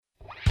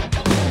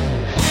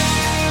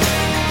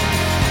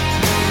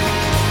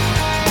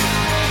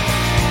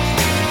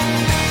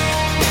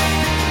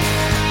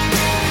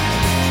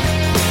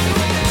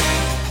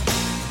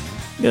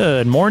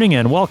Good morning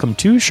and welcome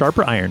to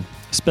Sharper Iron.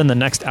 Spend the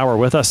next hour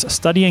with us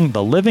studying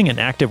the living and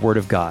active Word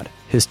of God,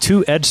 His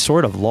two-edged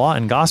sword of law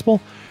and gospel,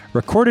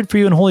 recorded for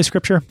you in Holy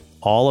Scripture,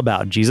 all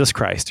about Jesus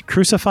Christ,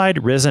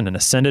 crucified, risen, and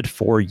ascended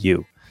for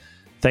you.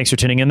 Thanks for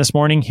tuning in this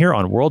morning here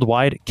on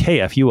Worldwide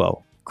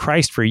KFUO.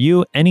 Christ for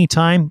you,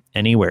 anytime,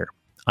 anywhere.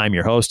 I'm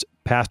your host,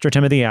 Pastor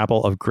Timothy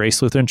Apple of Grace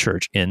Lutheran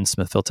Church in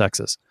Smithville,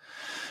 Texas.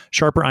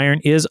 Sharper Iron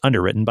is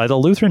underwritten by the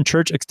Lutheran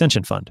Church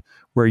Extension Fund,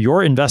 where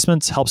your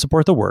investments help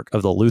support the work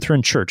of the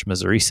Lutheran Church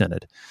Missouri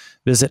Synod.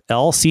 Visit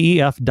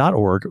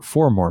lcef.org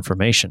for more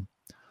information.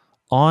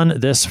 On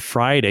this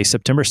Friday,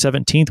 September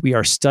 17th, we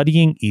are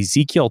studying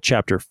Ezekiel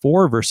chapter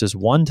 4, verses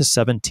 1 to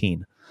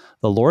 17.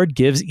 The Lord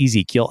gives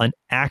Ezekiel an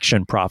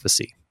action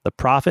prophecy. The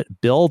prophet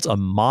builds a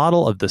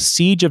model of the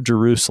siege of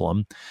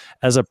Jerusalem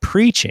as a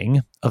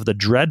preaching of the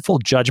dreadful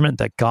judgment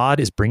that God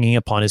is bringing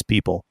upon his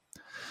people.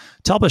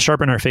 To help us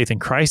sharpen our faith in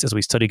Christ as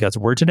we study God's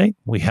Word today,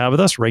 we have with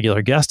us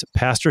regular guest,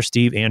 Pastor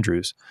Steve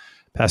Andrews.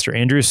 Pastor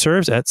Andrews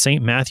serves at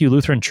St. Matthew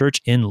Lutheran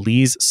Church in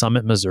Lee's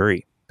Summit,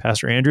 Missouri.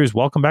 Pastor Andrews,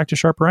 welcome back to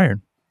Sharper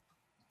Iron.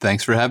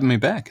 Thanks for having me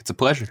back. It's a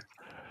pleasure.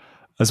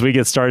 As we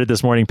get started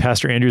this morning,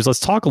 Pastor Andrews, let's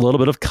talk a little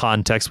bit of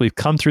context. We've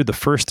come through the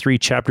first three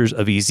chapters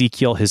of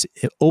Ezekiel, his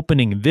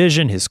opening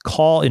vision, his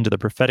call into the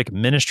prophetic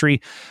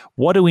ministry.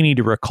 What do we need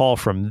to recall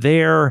from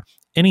there?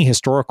 Any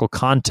historical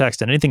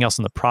context and anything else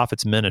in the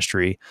prophet's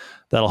ministry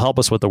that'll help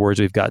us with the words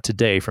we've got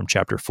today from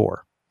chapter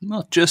 4?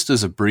 Well, just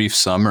as a brief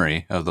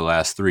summary of the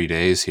last 3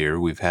 days here,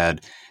 we've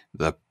had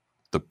the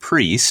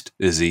priest,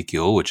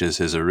 Ezekiel, which is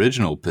his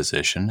original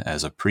position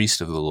as a priest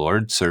of the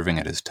Lord, serving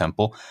at his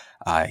temple.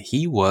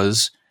 He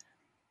was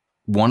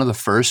one of the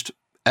first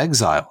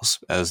exiles,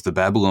 as the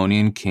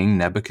Babylonian king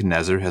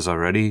Nebuchadnezzar has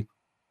already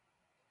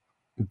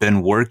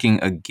been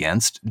working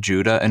against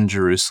Judah and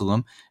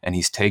Jerusalem, and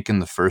he's taken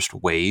the first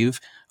wave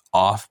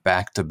off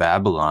back to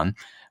Babylon.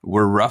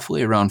 We're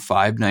roughly around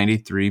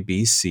 593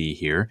 BC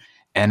here,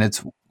 and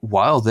it's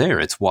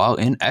while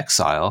in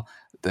exile,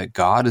 that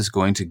God is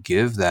going to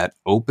give that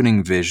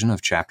opening vision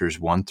of chapters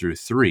 1 through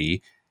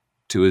 3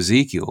 to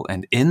Ezekiel,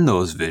 and in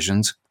those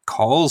visions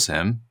calls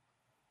him,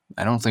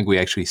 I don't think we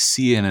actually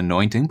see an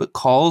anointing, but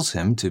calls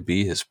him to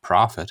be his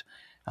prophet,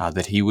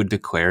 that he would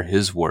declare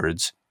his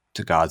words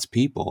to God's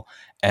people.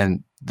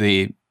 And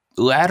the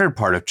latter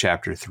part of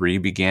chapter 3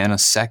 began a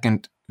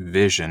second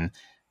vision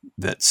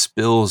that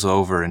spills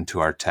over into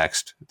our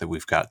text that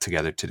we've got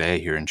together today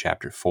here in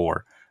chapter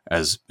 4,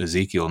 as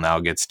Ezekiel now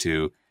gets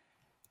to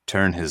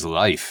turn his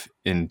life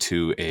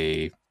into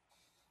a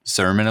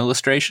sermon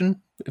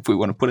illustration, if we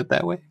want to put it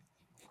that way.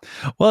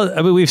 Well,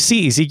 I mean, we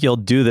see Ezekiel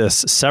do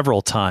this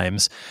several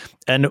times,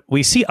 and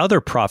we see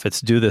other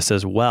prophets do this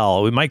as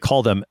well. We might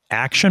call them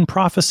action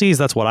prophecies.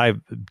 That's what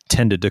I've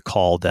tended to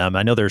call them.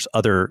 I know there's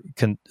other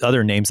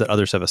names that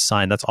others have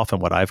assigned. That's often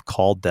what I've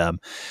called them.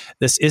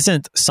 This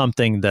isn't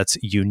something that's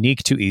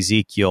unique to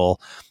Ezekiel,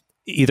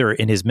 either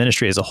in his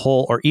ministry as a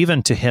whole or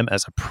even to him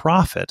as a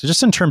prophet.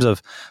 Just in terms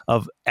of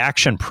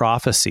action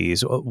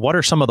prophecies, what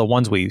are some of the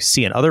ones we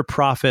see in other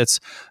prophets?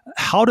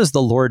 How does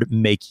the Lord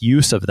make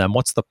use of them?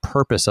 What's the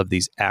purpose of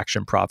these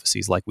action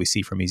prophecies like we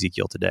see from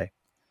Ezekiel today?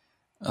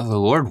 The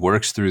Lord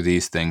works through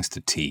these things to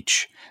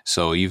teach.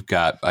 So you've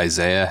got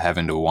Isaiah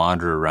having to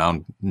wander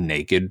around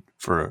naked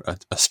for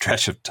a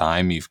stretch of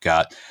time. You've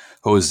got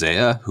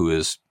Hosea, who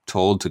is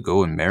told to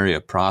go and marry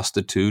a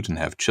prostitute and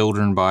have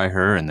children by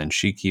her, and then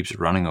she keeps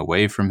running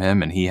away from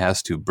him, and he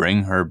has to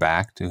bring her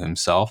back to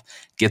himself.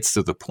 Gets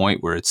to the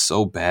point where it's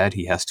so bad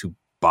he has to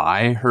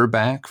buy her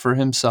back for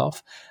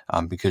himself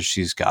because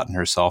she's gotten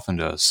herself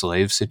into a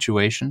slave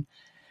situation.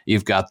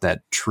 You've got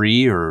that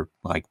tree or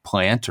like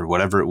plant or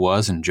whatever it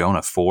was in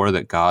Jonah 4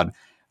 that God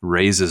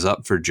raises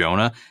up for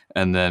Jonah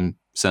and then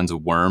sends a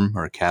worm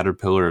or a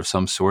caterpillar of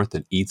some sort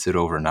that eats it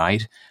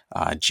overnight.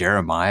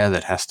 Jeremiah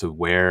that has to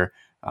wear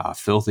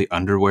filthy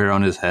underwear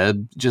on his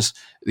head, just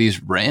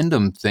these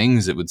random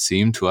things that would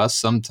seem to us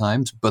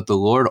sometimes, but the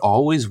Lord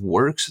always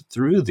works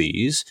through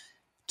these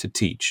to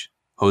teach.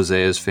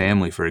 Hosea's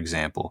family, for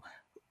example,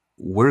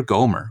 we're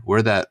Gomer,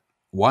 we're that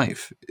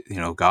wife.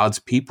 God's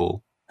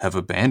people have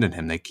abandoned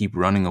him. They keep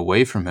running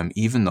away from him,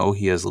 even though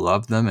he has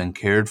loved them and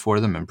cared for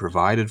them and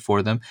provided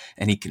for them,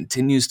 and he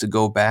continues to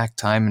go back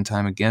time and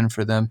time again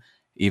for them,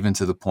 even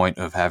to the point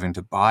of having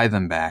to buy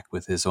them back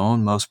with his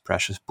own most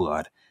precious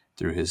blood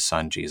through his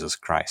son, Jesus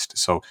Christ.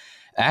 So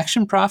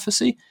action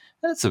prophecy,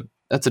 that's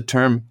a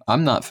term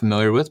I'm not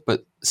familiar with,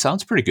 but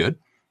sounds pretty good.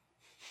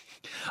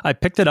 I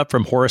picked it up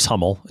from Horace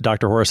Hummel,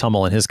 Dr. Horace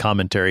Hummel, in his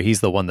commentary.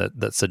 He's the one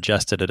that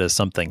suggested it as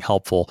something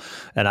helpful,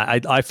 and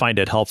I find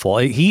it helpful.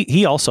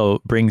 He also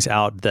brings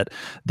out that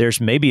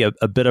there's maybe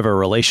a bit of a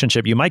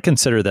relationship. You might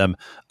consider them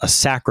a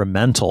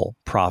sacramental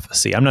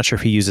prophecy. I'm not sure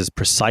if he uses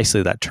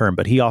precisely that term,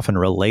 but he often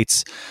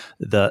relates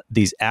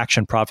these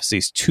action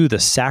prophecies to the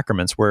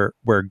sacraments,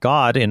 where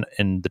God in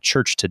the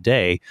church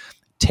today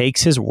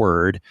takes his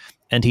word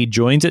and he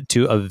joins it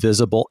to a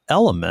visible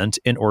element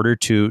in order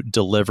to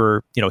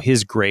deliver,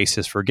 his grace,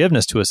 his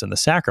forgiveness to us in the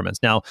sacraments.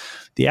 Now,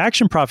 the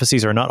action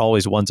prophecies are not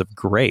always ones of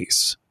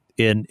grace.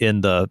 in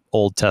the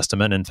Old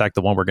Testament. In fact,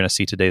 the one we're going to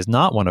see today is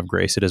not one of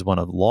grace, it is one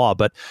of law,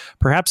 but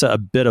perhaps a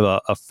bit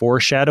of a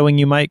foreshadowing.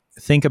 You might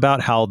think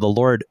about how the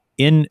Lord,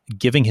 in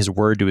giving his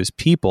word to his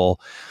people,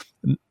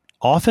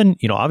 often,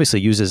 obviously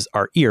uses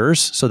our ears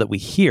so that we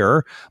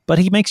hear, but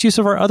he makes use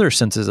of our other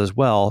senses as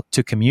well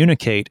to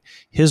communicate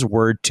his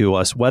word to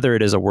us, whether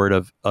it is a word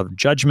of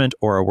judgment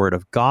or a word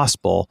of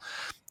gospel.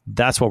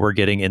 That's what we're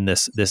getting in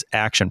this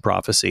action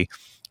prophecy.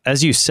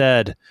 As you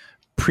said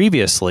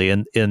previously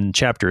in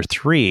chapter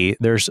 3,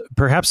 there's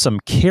perhaps some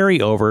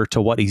carryover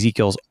to what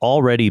Ezekiel's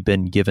already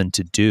been given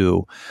to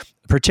do,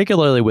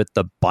 particularly with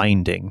the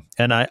binding.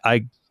 And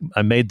I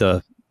made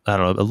a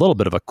little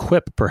bit of a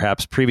quip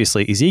perhaps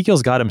previously.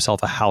 Ezekiel's got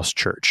himself a house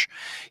church.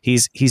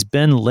 He's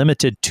been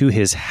limited to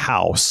his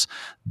house.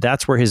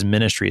 That's where his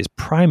ministry is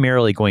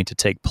primarily going to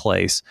take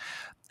place.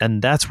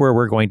 And that's where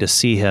we're going to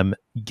see him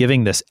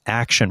giving this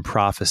action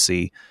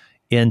prophecy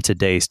in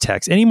today's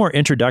text. Any more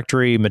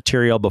introductory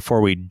material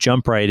before we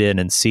jump right in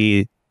and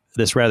see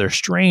this rather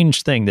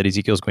strange thing that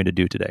Ezekiel's going to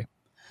do today?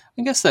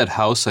 I guess that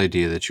house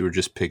idea that you were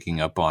just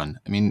picking up on.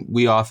 I mean,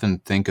 we often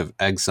think of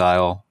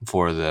exile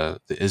for the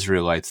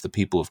Israelites, the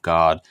people of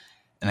God,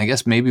 and I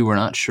guess maybe we're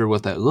not sure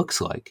what that looks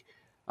like.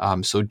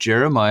 So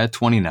Jeremiah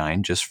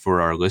 29, just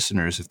for our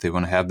listeners, if they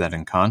want to have that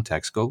in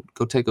context, go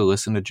take a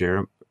listen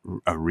to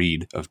a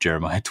read of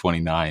Jeremiah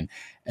 29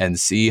 and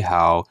see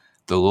how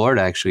the Lord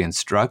actually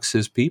instructs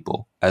his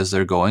people as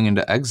they're going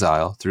into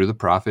exile through the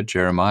prophet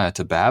Jeremiah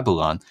to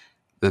Babylon,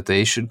 that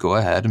they should go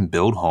ahead and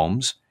build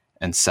homes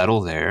and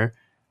settle there,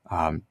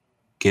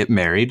 get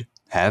married,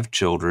 have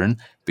children,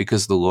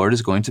 because the Lord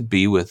is going to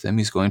be with them.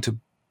 He's going to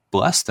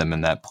bless them in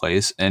that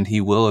place, and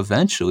he will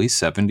eventually,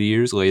 70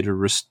 years later,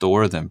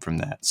 restore them from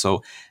that.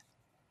 So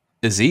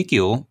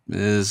Ezekiel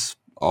is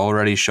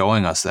already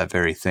showing us that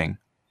very thing,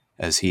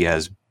 as he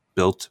has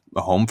built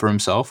a home for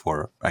himself,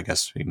 or I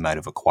guess he might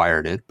have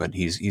acquired it, but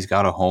he's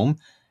got a home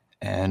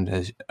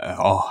and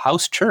a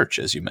house church,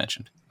 as you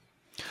mentioned.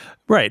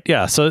 Right.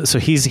 Yeah. So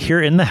he's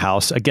here in the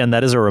house. Again,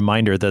 that is a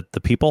reminder that the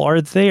people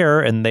are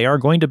there and they are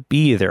going to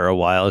be there a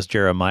while, as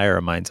Jeremiah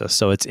reminds us.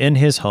 So it's in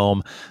his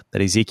home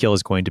that Ezekiel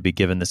is going to be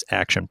given this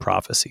action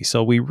prophecy.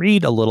 So we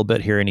read a little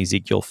bit here in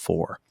Ezekiel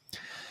 4.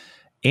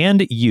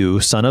 And you,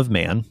 son of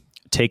man,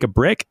 take a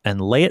brick and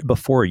lay it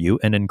before you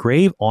and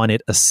engrave on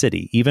it a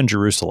city, even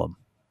Jerusalem,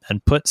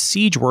 and put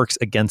siege works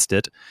against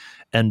it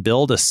and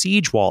build a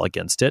siege wall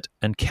against it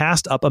and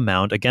cast up a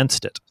mound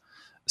against it.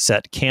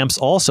 Set camps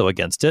also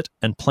against it,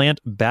 and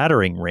plant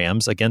battering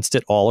rams against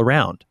it all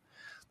around.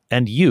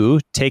 And you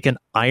take an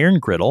iron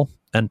griddle,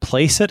 and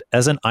place it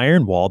as an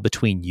iron wall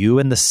between you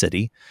and the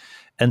city,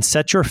 and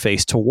set your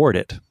face toward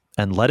it,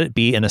 and let it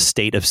be in a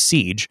state of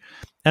siege,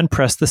 and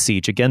press the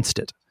siege against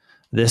it.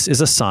 This is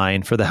a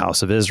sign for the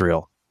house of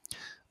Israel.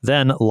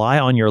 Then lie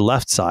on your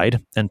left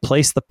side, and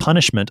place the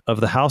punishment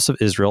of the house of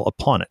Israel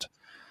upon it.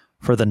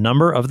 For the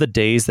number of the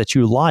days that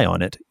you lie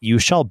on it, you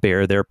shall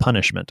bear their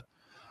punishment.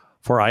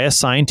 For I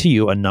assign to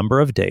you a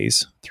number of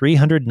days,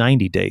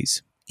 390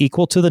 days,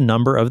 equal to the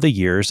number of the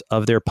years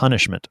of their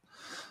punishment.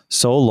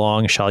 So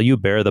long shall you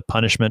bear the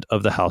punishment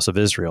of the house of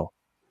Israel.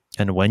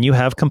 And when you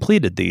have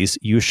completed these,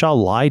 you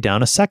shall lie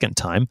down a second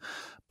time,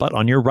 but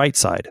on your right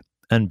side,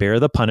 and bear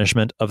the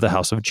punishment of the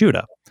house of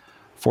Judah.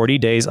 40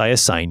 days I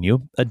assign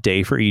you, a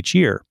day for each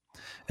year.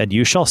 And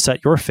you shall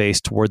set your face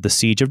toward the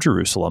siege of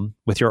Jerusalem,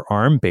 with your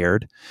arm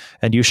bared,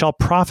 and you shall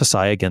prophesy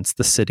against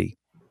the city.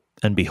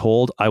 And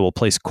behold, I will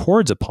place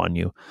cords upon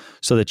you,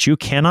 so that you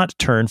cannot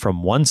turn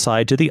from one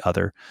side to the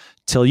other,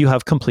 till you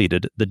have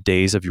completed the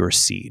days of your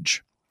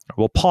siege.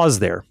 We'll pause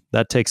there.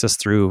 That takes us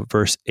through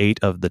verse 8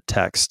 of the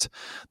text.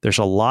 There's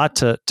a lot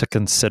to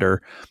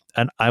consider.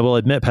 And I will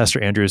admit,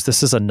 Pastor Andrews,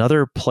 this is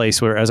another place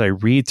where, as I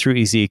read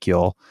through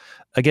Ezekiel,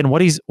 again,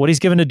 what he's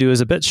given to do is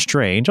a bit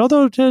strange,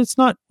 although it's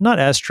not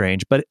as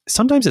strange, but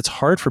sometimes it's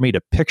hard for me to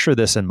picture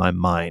this in my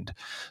mind.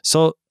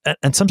 So,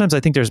 and sometimes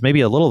I think there's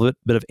maybe a little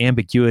bit of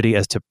ambiguity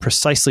as to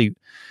precisely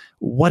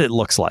what it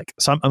looks like.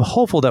 So I'm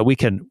hopeful that we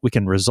can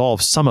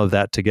resolve some of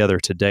that together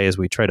today as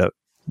we try to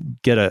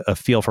get a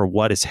feel for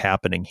what is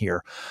happening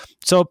here.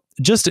 So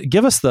just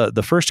give us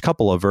the first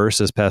couple of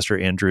verses, Pastor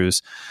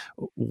Andrews.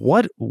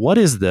 What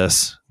is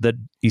this that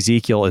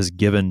Ezekiel is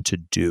given to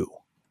do?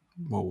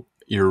 Well,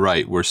 you're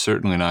right. We're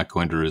certainly not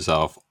going to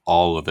resolve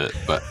all of it,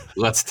 but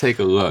let's take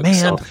a look.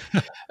 Man.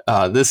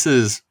 So this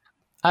is,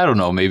 I don't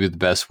know, maybe the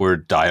best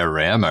word,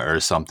 diorama or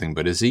something,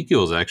 but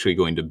Ezekiel is actually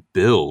going to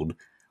build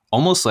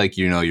almost like,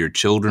 your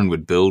children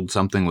would build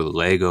something with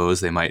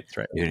Legos. They might,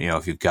 right.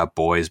 If you've got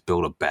boys,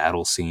 build a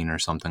battle scene or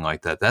something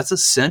like that. That's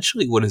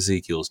essentially what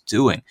Ezekiel's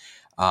doing.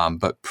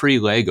 But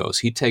pre-Legos,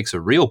 he takes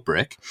a real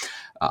brick,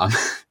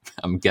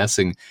 I'm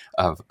guessing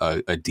of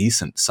a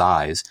decent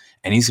size,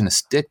 and he's going to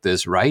stick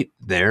this right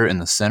there in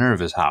the center of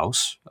his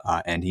house,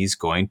 and he's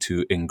going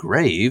to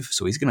engrave,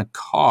 so he's going to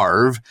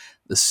carve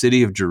the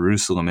city of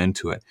Jerusalem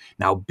into it.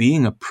 Now,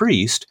 being a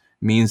priest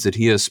means that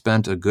he has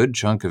spent a good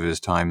chunk of his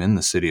time in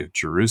the city of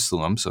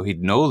Jerusalem, so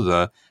he'd know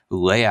the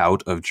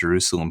layout of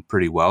Jerusalem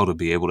pretty well to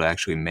be able to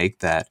actually make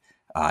that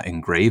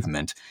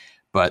engravement.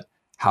 But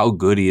How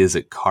good he is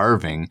at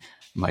carving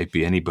might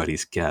be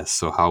anybody's guess.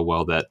 So how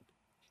well that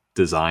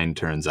design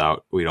turns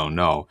out, we don't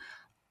know.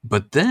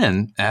 But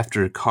then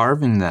after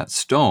carving that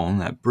stone,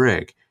 that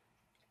brick,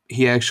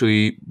 he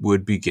actually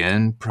would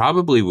begin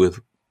probably with,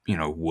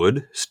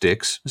 wood,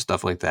 sticks,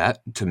 stuff like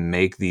that, to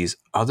make these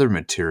other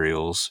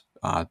materials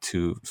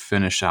to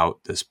finish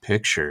out this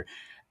picture.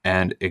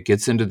 And it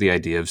gets into the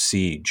idea of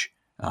siege.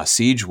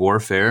 Siege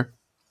warfare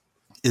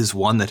is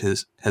one that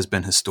has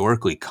been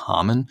historically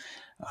common.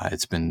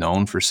 It's been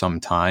known for some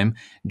time.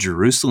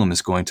 Jerusalem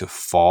is going to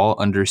fall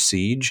under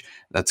siege.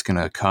 That's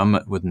going to come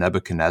with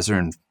Nebuchadnezzar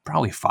in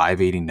probably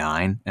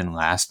 589 and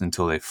last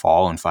until they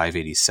fall in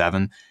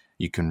 587.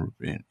 You can,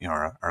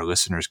 our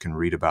listeners can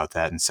read about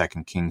that in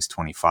 2 Kings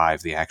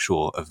 25, the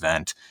actual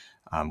event,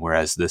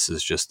 whereas this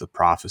is just the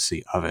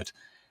prophecy of it.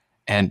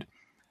 And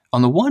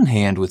on the one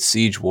hand, with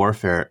siege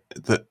warfare,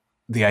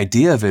 the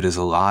idea of it is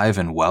alive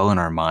and well in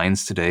our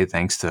minds today,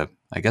 thanks to,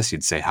 I guess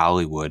you'd say,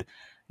 Hollywood.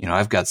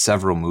 I've got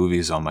several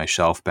movies on my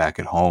shelf back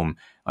at home,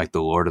 like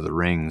The Lord of the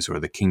Rings or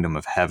The Kingdom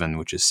of Heaven,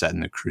 which is set in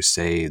the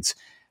Crusades,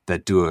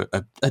 that do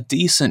a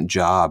decent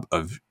job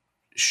of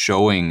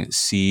showing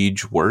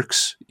siege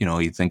works.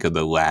 You think of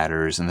the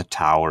ladders and the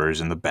towers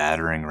and the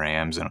battering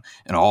rams and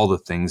all the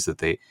things that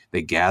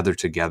they gather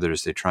together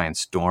as they try and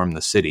storm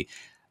the city.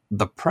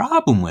 The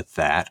problem with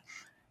that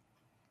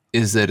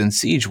is that in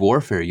siege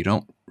warfare, you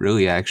don't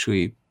really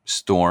actually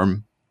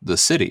storm the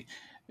city.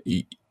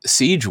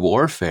 Siege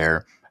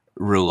warfare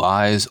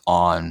relies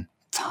on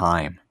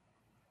time.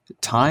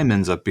 Time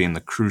ends up being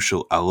the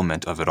crucial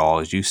element of it all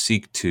as you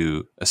seek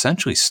to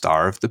essentially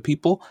starve the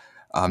people.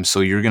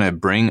 So you're going to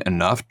bring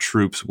enough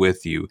troops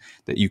with you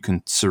that you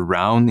can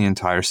surround the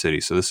entire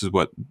city. So this is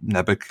what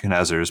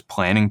Nebuchadnezzar is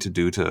planning to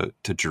do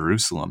to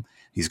Jerusalem.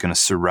 He's going to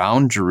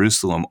surround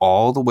Jerusalem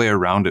all the way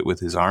around it with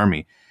his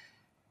army.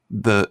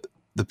 The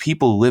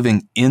people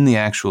living in the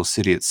actual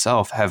city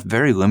itself have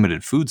very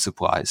limited food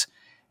supplies,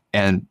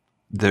 and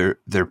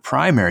their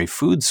primary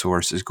food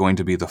source is going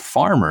to be the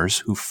farmers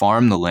who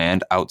farm the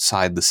land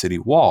outside the city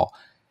wall.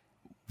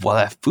 Well,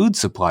 that food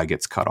supply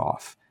gets cut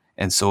off.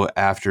 And so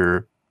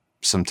after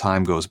some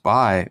time goes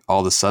by,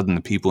 all of a sudden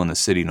the people in the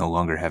city no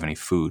longer have any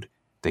food.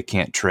 They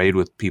can't trade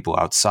with people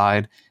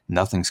outside.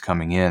 Nothing's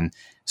coming in.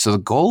 So the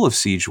goal of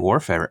siege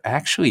warfare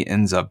actually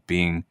ends up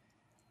being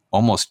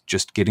almost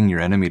just getting your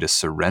enemy to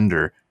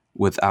surrender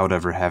without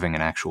ever having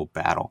an actual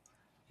battle,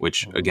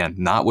 which, again,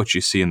 not what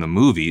you see in the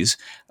movies.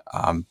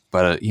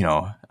 But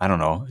I don't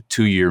know, a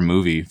 2-year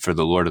movie for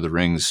The Lord of the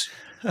Rings,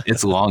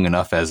 it's long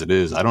enough as it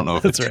is. I don't know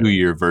if a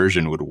 2-year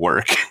version would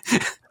work.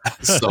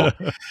 So,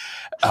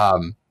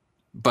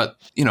 but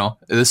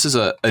this is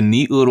a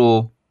neat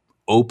little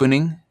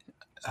opening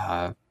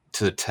to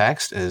the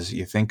text. As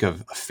you think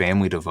of a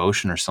family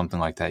devotion or something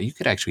like that, you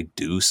could actually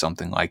do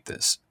something like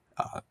this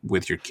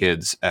with your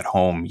kids at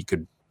home. You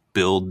could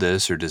build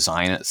this or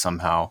design it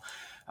somehow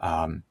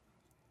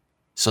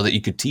so that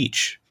you could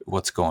teach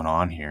what's going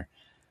on here.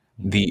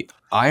 The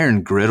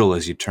iron griddle,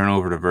 as you turn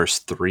over to verse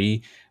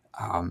 3,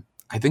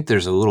 I think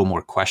there's a little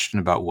more question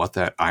about what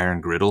that iron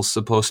griddle is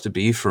supposed to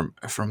be. From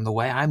the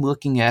way I'm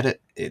looking at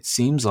it, it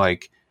seems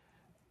like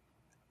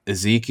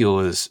Ezekiel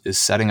is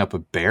setting up a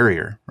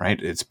barrier,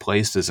 right? It's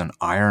placed as an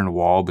iron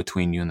wall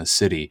between you and the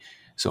city.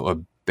 So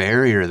a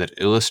barrier that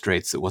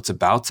illustrates that what's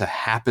about to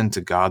happen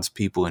to God's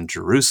people in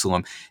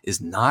Jerusalem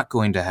is not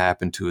going to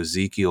happen to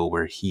Ezekiel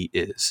where he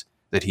is,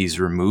 that he's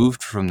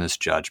removed from this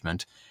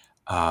judgment,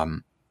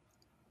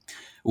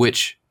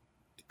 which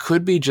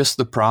could be just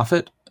the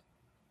prophet,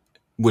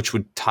 which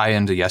would tie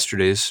into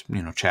yesterday's,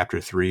 chapter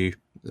 3,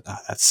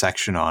 that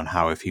section on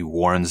how if he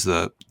warns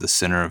the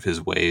sinner of his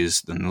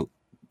ways,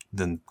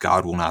 then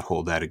God will not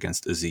hold that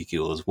against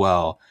Ezekiel as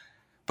well.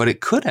 But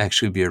it could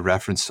actually be a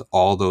reference to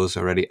all those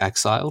already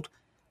exiled,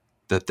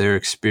 that their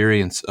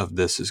experience of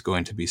this is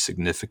going to be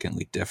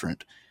significantly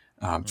different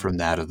from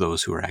that of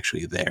those who are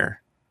actually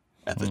there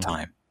at the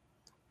time.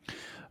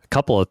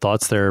 Couple of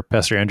thoughts there,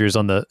 Pastor Andrews,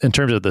 in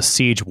terms of the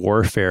siege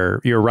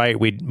warfare. You're right.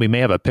 We may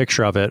have a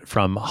picture of it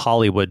from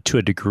Hollywood to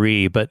a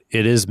degree, but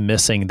it is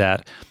missing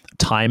that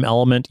time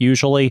element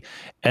usually.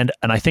 And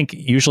I think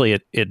usually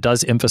it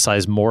does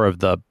emphasize more of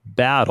the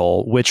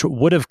battle, which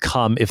would have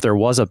come if there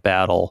was a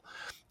battle.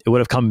 It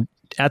would have come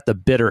at the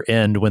bitter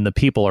end when the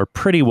people are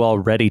pretty well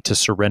ready to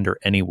surrender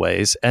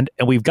anyways. And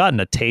we've gotten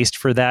a taste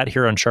for that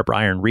here on Sharper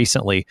Iron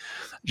recently,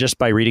 just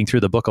by reading through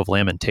the book of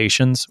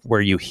Lamentations,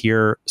 where you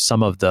hear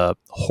some of the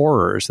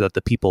horrors that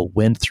the people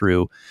went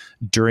through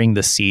during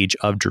the siege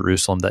of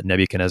Jerusalem that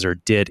Nebuchadnezzar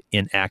did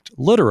enact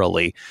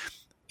literally.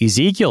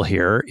 Ezekiel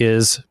here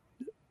is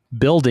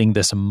building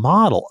this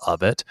model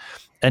of it.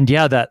 And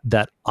yeah,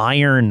 that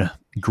iron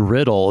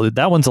griddle,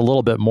 that one's a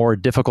little bit more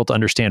difficult to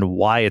understand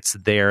why it's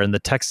there, and the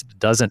text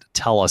doesn't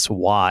tell us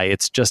why.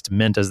 It's just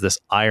meant as this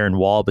iron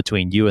wall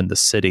between you and the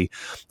city.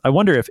 I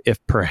wonder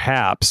if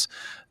perhaps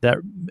that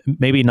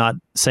maybe not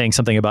saying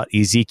something about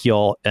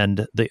Ezekiel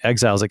and the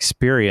exile's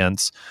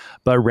experience,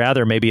 but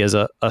rather maybe as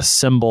a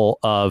symbol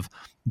of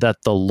that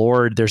the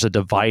Lord, there's a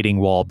dividing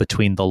wall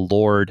between the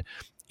Lord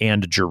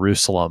and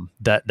Jerusalem,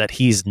 that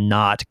he's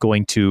not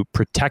going to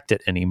protect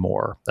it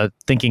anymore.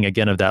 Thinking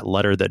again of that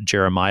letter that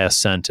Jeremiah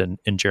sent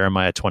in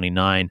Jeremiah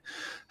 29,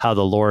 how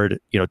the Lord,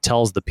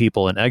 tells the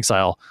people in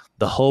exile,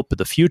 the hope of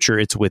the future,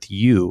 it's with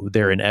you.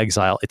 They're in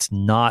exile. It's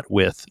not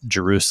with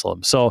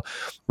Jerusalem. So,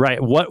 right,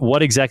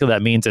 what exactly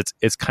that means,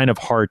 it's kind of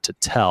hard to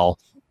tell.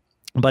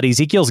 But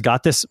Ezekiel's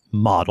got this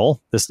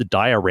model, this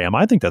diorama.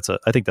 I think that's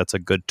a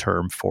good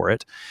term for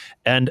it.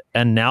 And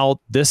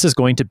now this is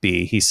going to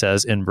be, he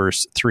says in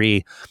verse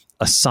 3,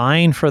 a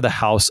sign for the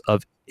house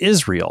of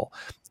Israel.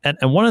 And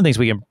one of the things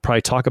we can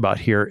probably talk about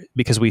here,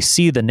 because we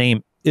see the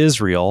name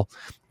Israel,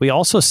 we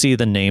also see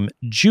the name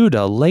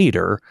Judah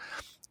later.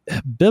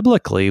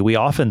 Biblically, we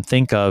often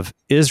think of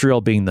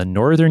Israel being the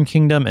northern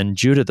kingdom and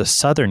Judah the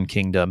southern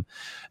kingdom.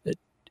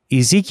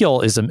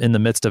 Ezekiel is in the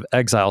midst of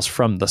exiles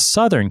from the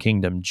southern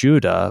kingdom,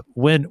 Judah.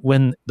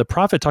 When the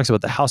prophet talks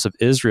about the house of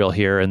Israel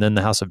here and then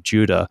the house of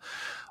Judah,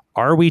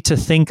 are we to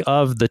think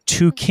of the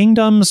two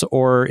kingdoms,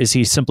 or is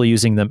he simply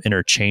using them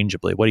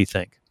interchangeably? What do you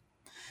think?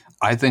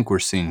 I think we're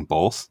seeing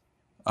both,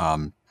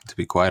 to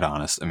be quite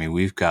honest. I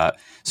mean,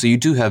 so you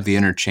do have the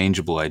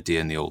interchangeable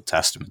idea in the Old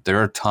Testament.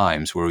 There are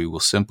times where we will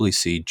simply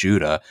see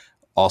Judah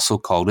also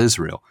called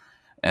Israel.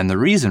 And the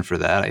reason for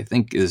that, I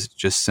think, is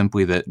just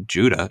simply that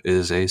Judah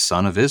is a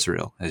son of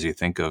Israel. As you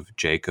think of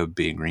Jacob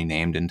being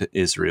renamed into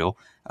Israel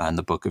in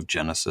the book of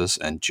Genesis,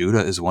 and Judah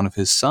is one of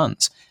his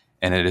sons.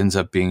 And it ends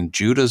up being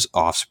Judah's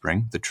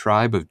offspring, the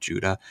tribe of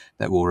Judah,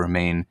 that will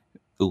remain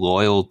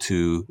loyal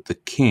to the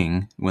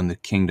king when the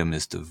kingdom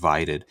is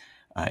divided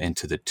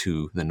into the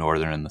two, the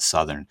northern and the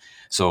southern.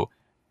 So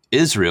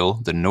Israel,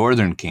 the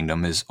northern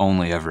kingdom, is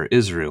only ever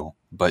Israel.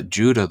 But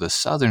Judah, the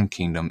southern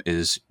kingdom,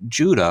 is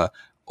Judah,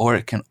 or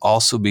it can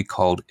also be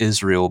called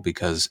Israel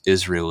because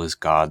Israel is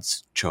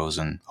God's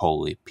chosen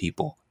holy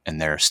people, and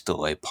they're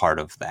still a part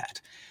of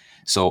that.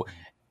 So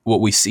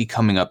what we see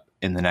coming up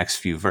in the next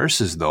few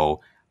verses,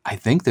 though, I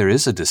think there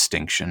is a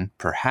distinction,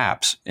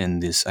 perhaps,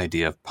 in this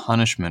idea of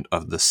punishment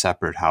of the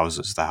separate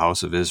houses, the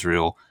house of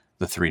Israel,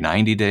 the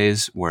 390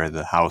 days, where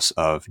the house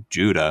of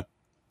Judah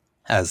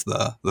has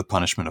the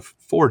punishment of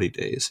 40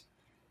 days.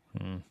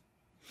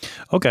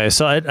 Okay,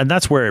 so and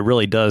that's where it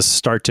really does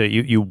start to,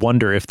 you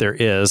wonder if there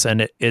is,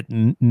 and it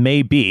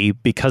may be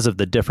because of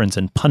the difference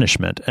in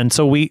punishment. And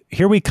so we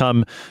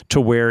come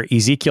to where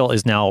Ezekiel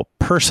is now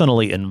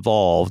personally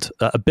involved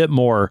a bit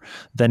more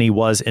than he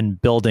was in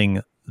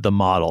building the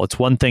model. It's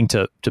one thing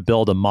to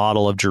build a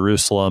model of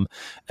Jerusalem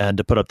and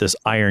to put up this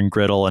iron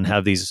griddle and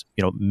have these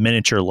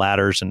miniature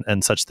ladders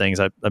and such things.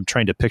 I'm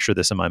trying to picture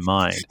this in my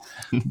mind.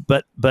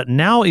 But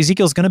now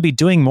Ezekiel's going to be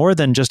doing more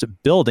than just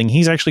building.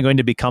 He's actually going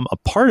to become a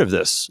part of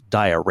this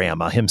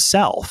diorama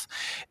himself.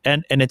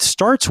 And it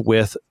starts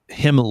with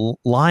him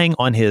lying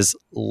on his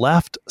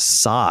left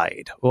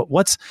side.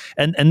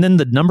 And then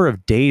the number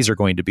of days are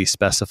going to be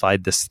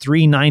specified. This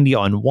 390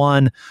 on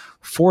one,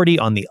 40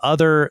 on the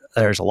other.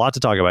 There's a lot to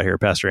talk about here,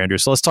 Pastor Andrew.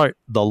 So let's start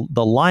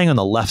the lying on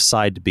the left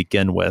side to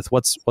begin with.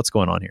 What's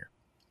going on here?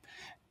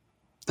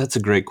 That's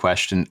a great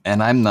question,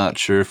 and I'm not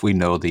sure if we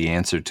know the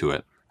answer to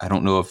it. I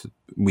don't know if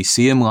we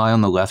see him lie on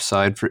the left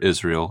side for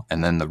Israel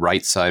and then the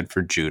right side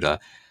for Judah.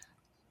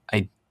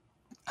 I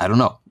don't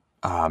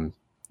know.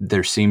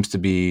 There seems to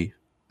be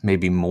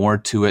maybe more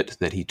to it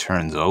that he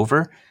turns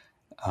over,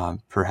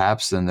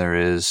 perhaps, than there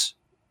is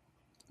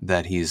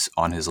that he's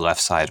on his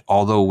left side.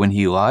 Although when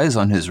he lies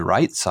on his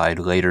right side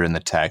later in the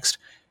text,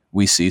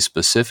 we see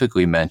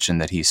specifically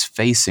mentioned that he's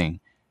facing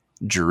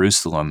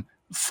Jerusalem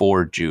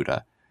for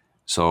Judah.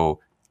 So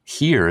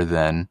here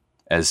then,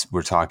 as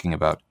we're talking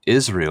about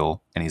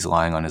Israel and he's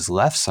lying on his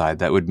left side,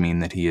 that would mean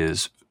that he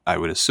is, I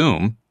would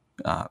assume,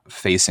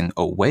 facing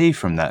away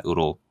from that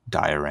little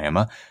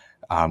diorama,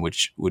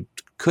 which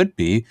could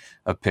be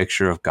a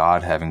picture of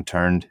God having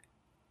turned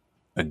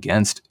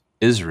against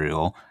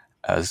Israel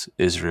as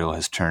Israel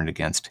has turned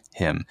against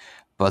him.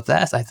 But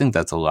I think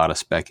that's a lot of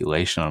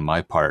speculation on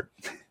my part.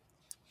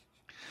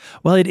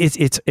 Well,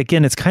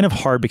 it's kind of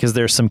hard because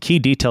there's some key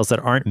details that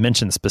aren't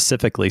mentioned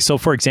specifically. So,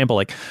 for example,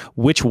 like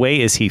which way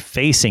is he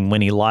facing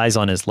when he lies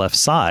on his left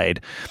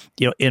side?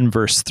 In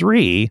verse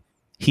 3,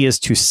 he is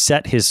to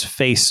set his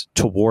face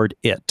toward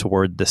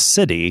the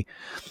city.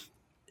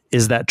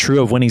 Is that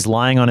true of when he's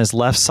lying on his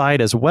left side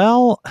as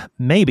well?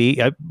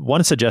 Maybe.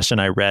 One suggestion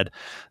I read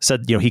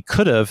said, he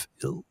could have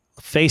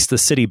faced the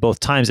city both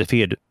times if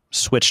he had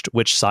switched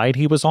which side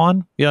he was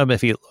on.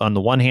 If he, on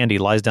the one hand, he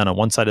lies down on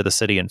one side of the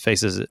city and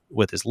faces it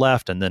with his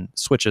left and then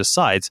switches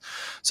sides.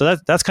 So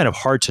that's kind of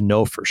hard to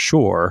know for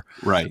sure.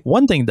 Right.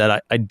 One thing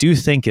that I do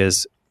think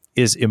is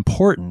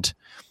important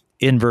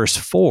in verse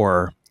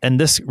 4, and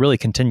this really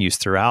continues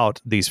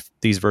throughout these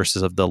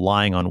verses of the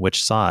lying on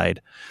which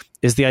side,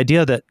 is the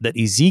idea that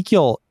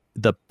Ezekiel,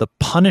 the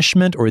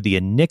punishment or the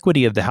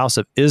iniquity of the house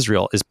of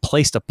Israel is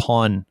placed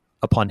upon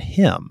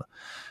him.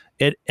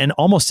 And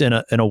almost in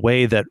a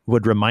way that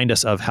would remind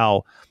us of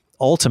how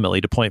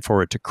ultimately to point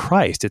forward to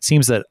Christ. It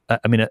seems that,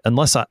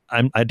 unless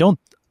I don't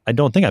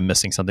think I'm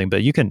missing something,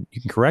 but you can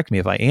correct me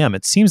if I am.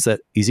 It seems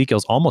that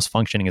Ezekiel's almost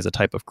functioning as a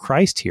type of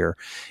Christ here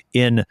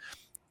in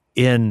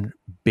in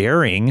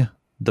bearing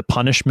the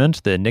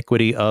punishment, the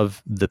iniquity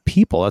of the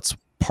people. That's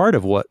part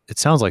of what it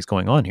sounds like is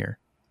going on here.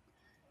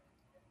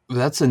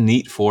 That's a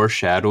neat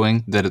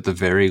foreshadowing that at the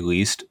very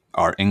least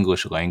our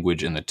English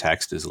language in the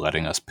text is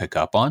letting us pick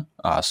up on.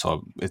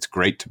 So it's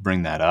great to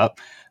bring that up.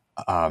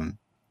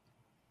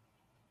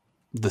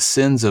 The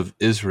sins of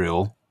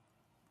Israel,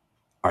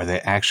 are they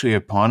actually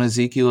upon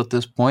Ezekiel at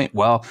this point?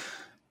 Well,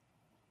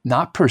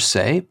 not per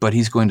se, but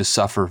he's going to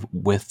suffer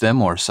with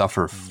them or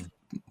suffer,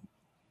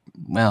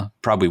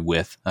 probably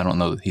with. I don't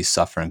know that he's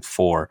suffering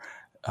for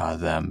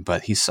them,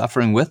 but he's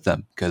suffering with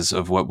them because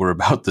of what we're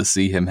about to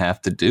see him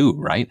have to do,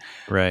 right?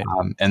 Right.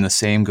 And the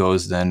same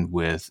goes then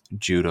with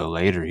Judah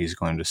later. He's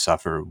going to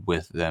suffer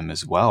with them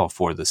as well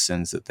for the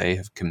sins that they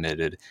have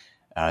committed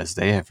as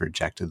they have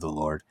rejected the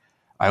Lord.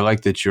 I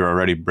like that you're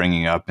already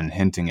bringing up and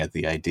hinting at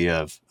the idea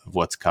of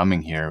what's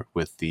coming here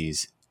with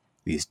these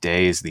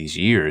days, these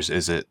years.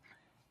 Is it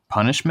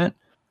punishment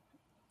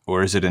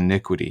or is it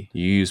iniquity?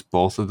 You use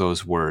both of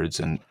those words,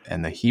 and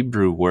the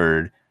Hebrew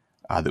word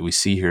that we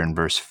see here in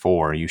verse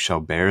 4, you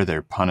shall bear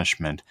their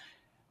punishment.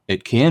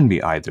 It can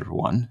be either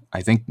one.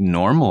 I think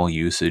normal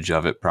usage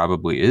of it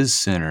probably is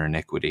sin or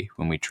iniquity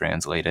when we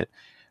translate it,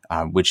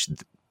 which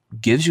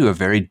gives you a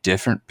very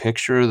different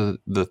picture of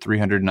the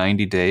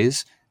 390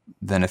 days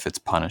than if it's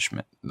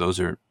punishment. Those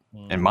are,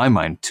 in my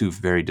mind, two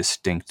very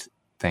distinct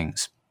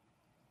things.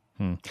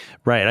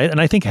 Right. And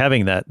I think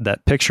having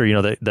that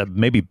picture, that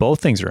maybe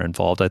both things are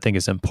involved, I think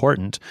is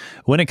important.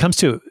 When it comes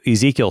to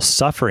Ezekiel's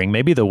suffering,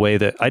 maybe the way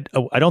that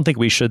I don't think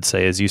we should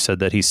say, as you said,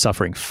 that he's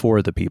suffering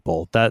for the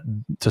people, that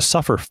to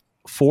suffer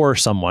for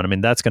someone, I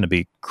mean, that's going to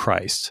be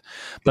Christ.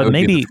 But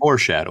maybe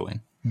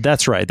foreshadowing.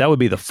 That's right. That would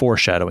be the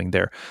foreshadowing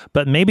there.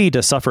 But maybe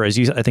to suffer, as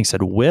you, I think,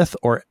 said, with,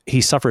 or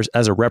he suffers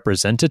as a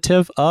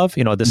representative of,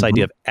 this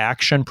idea of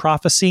action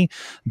prophecy,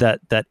 that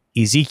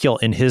Ezekiel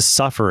in his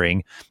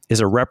suffering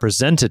is a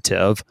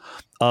representative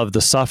of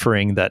the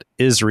suffering that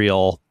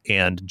Israel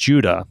and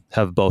Judah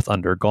have both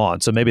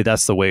undergone. So maybe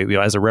that's the way,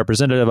 as a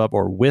representative of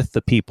or with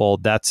the people,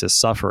 that's his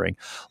suffering.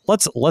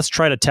 Let's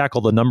try to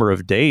tackle the number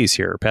of days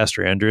here,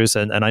 Pastor Andrews.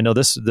 And I know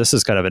this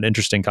is kind of an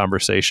interesting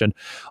conversation.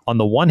 On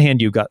the one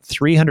hand, you've got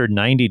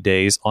 390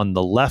 days on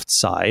the left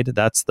side.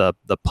 That's the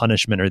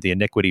punishment or the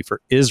iniquity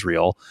for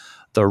Israel.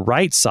 The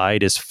right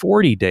side is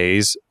 40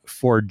 days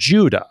for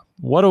Judah.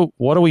 What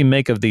do we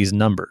make of these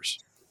numbers?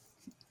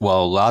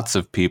 Well, lots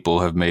of people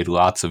have made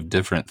lots of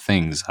different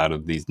things out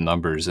of these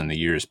numbers in the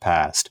years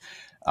past,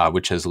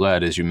 which has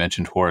led, as you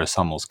mentioned, Horace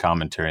Hummel's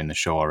commentary in the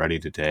show already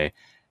today.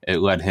 It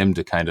led him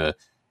to kind of,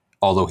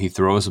 although he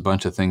throws a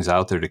bunch of things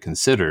out there to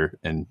consider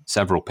in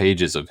several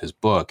pages of his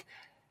book,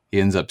 he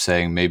ends up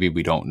saying maybe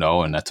we don't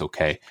know, and that's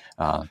okay.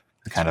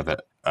 Kind of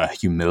a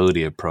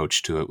humility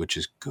approach to it, which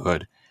is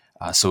good.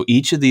 So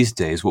each of these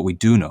days, what we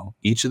do know,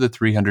 each of the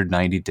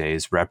 390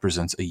 days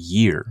represents a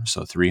year.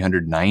 So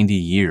 390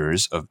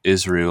 years of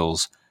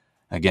Israel's,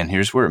 again,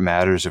 here's where it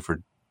matters if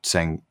we're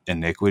saying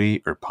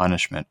iniquity or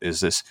punishment. Is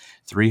this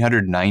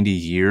 390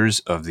 years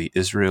of the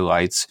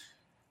Israelites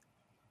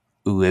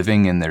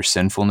living in their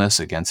sinfulness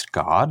against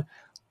God?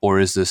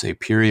 Or is this a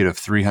period of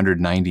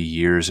 390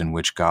 years in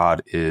which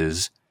God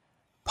is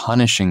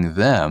punishing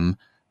them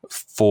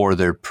for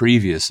their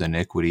previous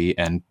iniquity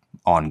and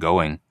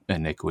ongoing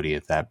iniquity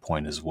at that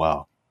point as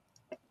well?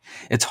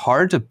 It's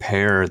hard to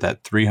pair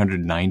that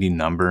 390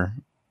 number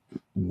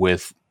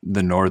with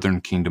the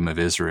northern kingdom of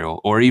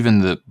Israel or even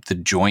the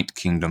joint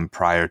kingdom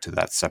prior to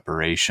that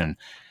separation.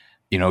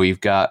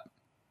 You've got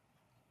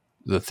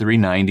the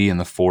 390 and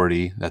the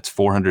 40, that's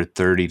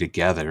 430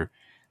 together.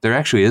 There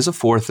actually is a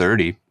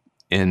 430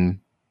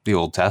 in the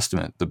Old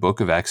Testament. The book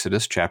of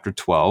Exodus, chapter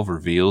 12,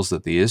 reveals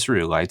that the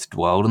Israelites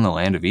dwelled in the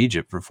land of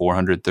Egypt for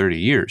 430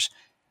 years.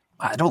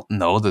 I don't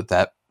know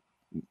that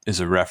is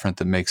a reference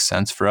that makes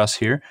sense for us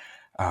here.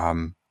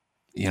 The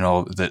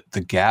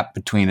gap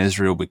between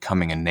Israel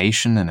becoming a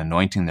nation and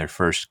anointing their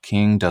first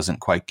king doesn't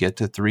quite get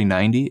to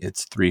 390.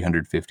 It's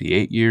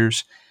 358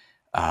 years.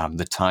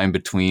 The time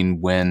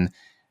between when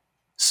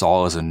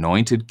Saul is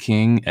anointed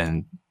king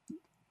and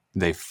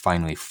they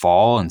finally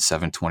fall in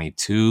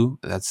 722,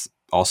 that's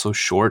also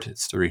short.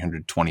 It's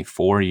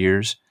 324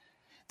 years.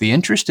 The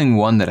interesting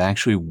one that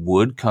actually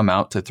would come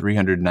out to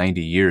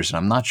 390 years, and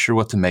I'm not sure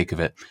what to make of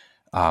it,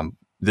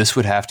 this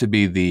would have to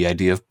be the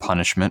idea of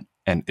punishment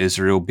and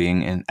Israel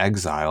being in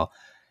exile,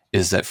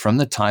 is that from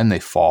the time they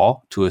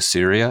fall to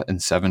Assyria in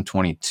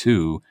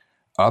 722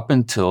 up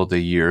until the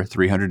year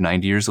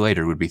 390 years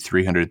later would be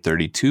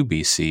 332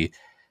 BC,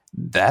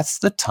 that's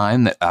the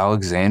time that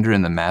Alexander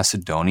and the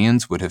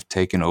Macedonians would have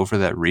taken over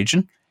that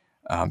region.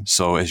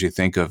 So as you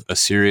think of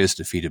Assyria is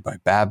defeated by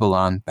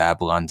Babylon,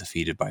 Babylon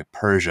defeated by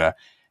Persia,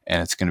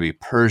 and it's going to be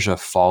Persia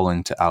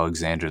falling to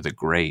Alexander the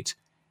Great.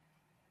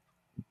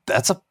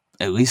 That's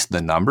at least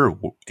the number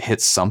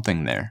hits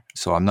something there.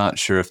 So I'm not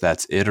sure if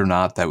that's it or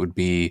not. That would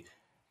be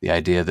the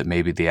idea that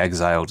maybe the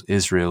exiled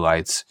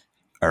Israelites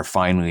are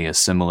finally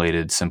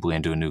assimilated simply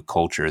into a new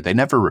culture. They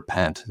never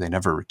repent. They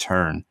never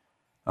return,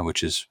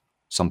 which is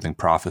something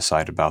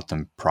prophesied about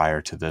them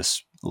prior to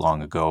this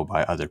long ago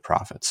by other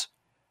prophets.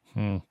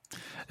 Hmm.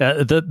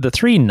 The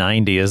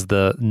 390 is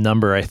the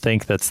number I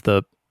think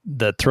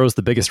that throws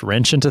the biggest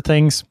wrench into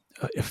things.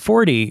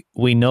 40,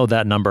 we know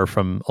that number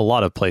from a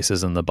lot of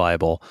places in the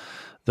Bible.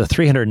 The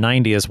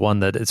 390 is one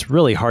that it's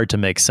really hard to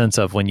make sense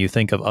of when you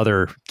think of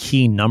other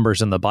key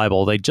numbers in the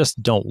Bible. They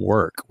just don't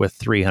work with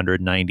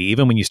 390.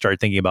 Even when you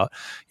start thinking about,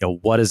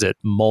 what does it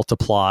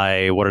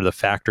multiply? What are the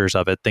factors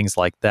of it? Things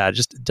like that. It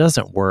just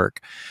doesn't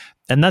work.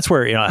 And that's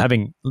where,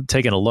 having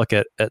taken a look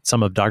at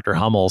some of Dr.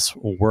 Hummel's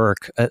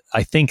work,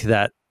 I think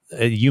that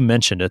you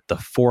mentioned it, the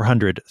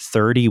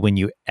 430, when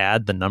you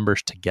add the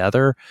numbers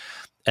together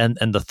and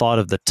the thought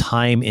of the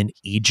time in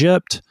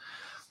Egypt,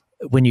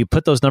 when you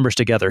put those numbers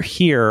together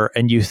here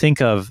and you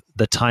think of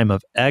the time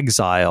of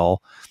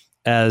exile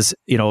as,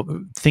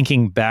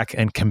 thinking back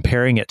and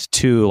comparing it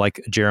to, like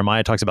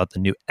Jeremiah talks about the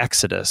new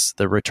Exodus,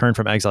 the return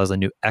from exile is the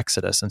new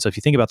Exodus. And so if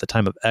you think about the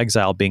time of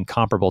exile being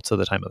comparable to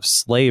the time of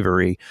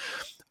slavery,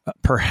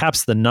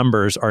 perhaps the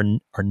numbers are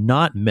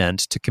not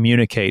meant to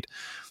communicate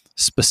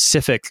a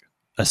specific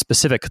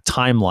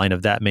timeline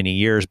of that many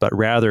years, but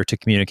rather to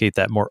communicate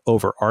that more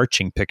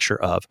overarching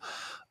picture of,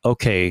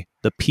 okay,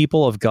 the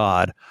people of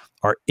God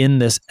are in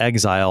this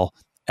exile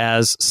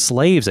as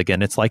slaves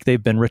again. It's like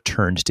they've been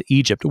returned to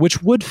Egypt,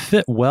 which would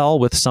fit well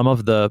with some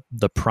of the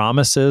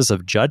promises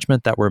of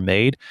judgment that were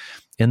made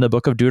in the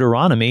book of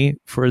Deuteronomy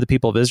for the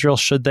people of Israel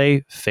should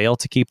they fail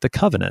to keep the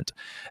covenant.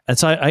 And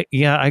so I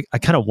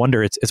kind of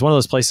wonder, it's one of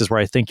those places where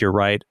I think you're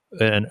right,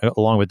 and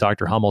along with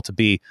Dr. Hummel, to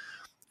be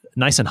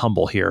nice and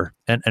humble here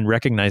and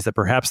recognize that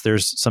perhaps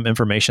there's some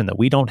information that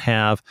we don't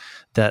have,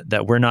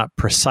 that we're not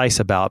precise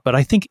about. But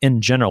I think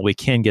in general, we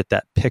can get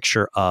that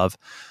picture of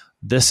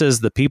this is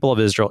the people of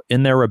Israel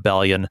in their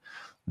rebellion.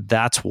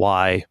 That's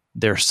why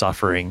they're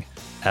suffering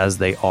as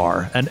they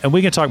are. And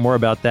we can talk more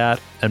about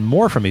that and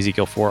more from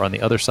Ezekiel 4 on the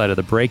other side of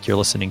the break. You're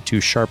listening to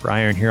Sharper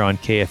Iron here on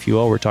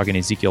KFUO. We're talking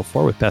Ezekiel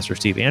 4 with Pastor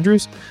Steve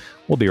Andrews.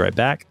 We'll be right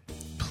back.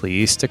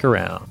 Please stick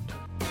around.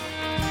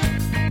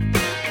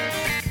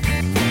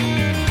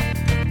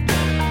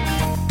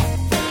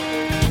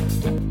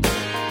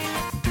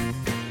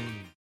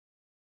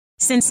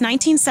 Since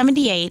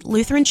 1978,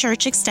 Lutheran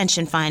Church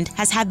Extension Fund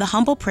has had the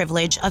humble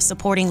privilege of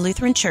supporting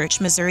Lutheran Church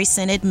Missouri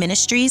Synod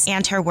ministries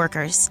and her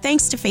workers.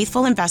 Thanks to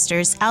faithful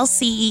investors,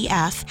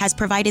 LCEF has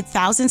provided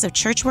thousands of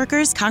church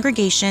workers,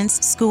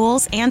 congregations,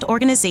 schools, and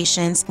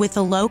organizations with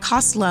the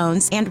low-cost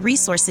loans and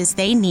resources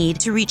they need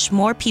to reach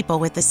more people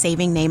with the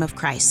saving name of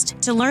Christ.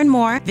 To learn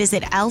more,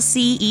 visit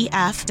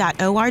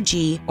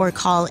lcef.org or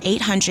call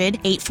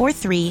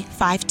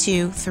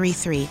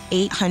 800-843-5233,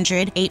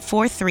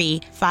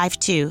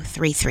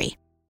 800-843-5233.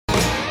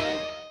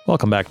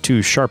 Welcome back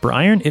to Sharper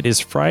Iron. It is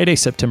Friday,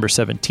 September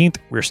 17th.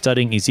 We're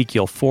studying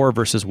Ezekiel 4,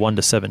 verses 1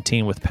 to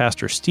 17 with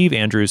Pastor Steve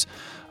Andrews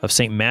of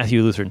St.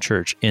 Matthew Lutheran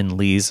Church in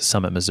Lee's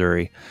Summit,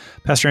 Missouri.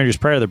 Pastor Andrews,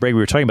 prior to the break, we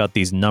were talking about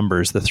these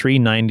numbers, the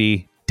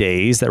 390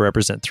 days that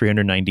represent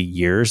 390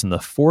 years and the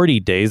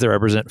 40 days that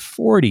represent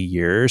 40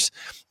 years.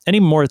 Any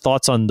more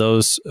thoughts on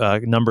those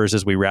numbers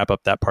as we wrap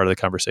up that part of the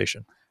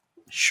conversation?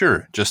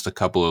 Sure. Just a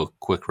couple of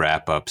quick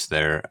wrap-ups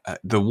there.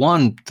 The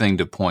one thing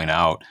to point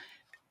out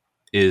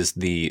is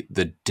the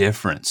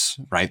difference,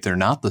 right? They're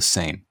not the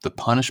same. The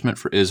punishment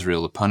for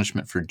Israel, the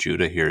punishment for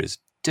Judah here is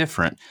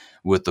different,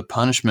 with the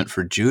punishment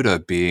for Judah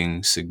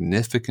being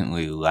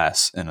significantly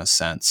less in a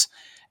sense.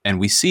 And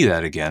we see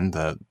that again,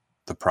 the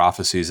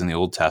prophecies in the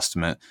Old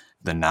Testament,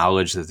 the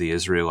knowledge that the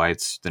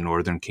Israelites, the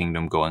northern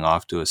kingdom going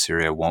off to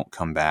Assyria, won't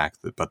come back,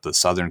 but the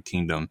southern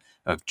kingdom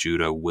of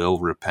Judah will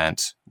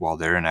repent while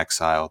they're in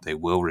exile. They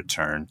will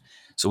return.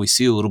 So we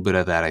see a little bit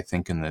of that, I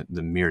think, in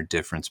the mere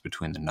difference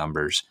between the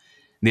numbers.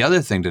 The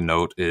other thing to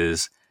note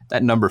is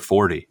that number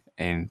 40.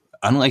 And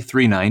unlike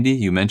 390,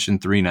 you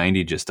mentioned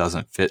 390 just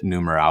doesn't fit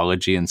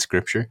numerology in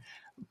Scripture,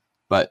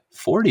 but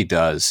 40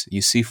 does.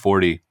 You see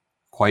 40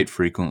 quite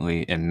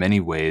frequently in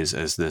many ways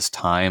as this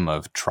time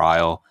of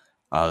trial,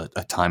 a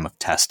time of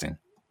testing.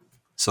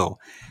 So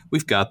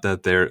we've got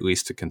that there at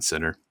least to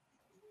consider.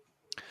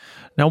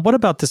 Now, what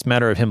about this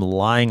matter of him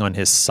lying on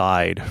his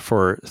side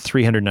for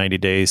 390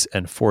 days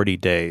and 40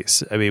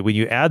 days? I mean, when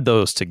you add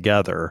those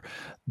together,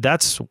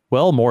 that's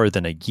well more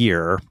than a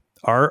year.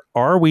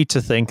 Are we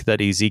to think that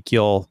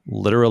Ezekiel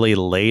literally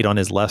laid on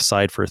his left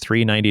side for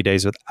 390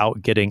 days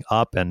without getting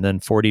up and then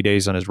 40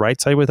 days on his right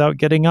side without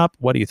getting up?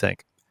 What do you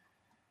think?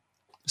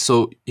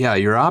 So, yeah,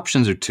 your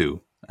options are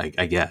two,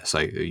 I guess.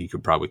 You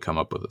could probably come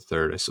up with a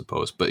third, I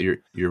suppose. But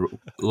your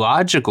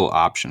logical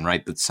option,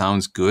 right, that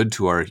sounds good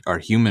to our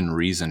human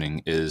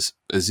reasoning is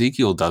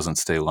Ezekiel doesn't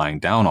stay lying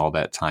down all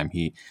that time.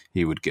 He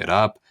would get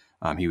up.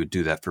 He would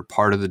do that for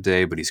part of the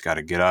day, but he's got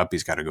to get up.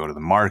 He's got to go to the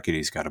market.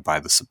 He's got to buy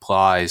the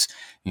supplies.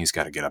 He's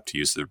got to get up to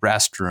use the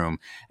restroom.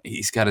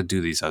 He's got to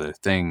do these other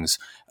things.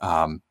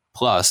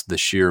 Plus the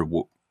sheer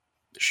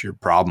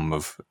problem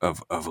of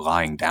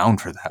lying down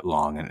for that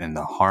long and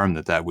the harm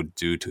that would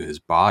do to his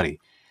body.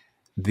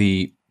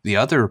 The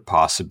other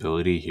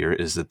possibility here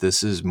is that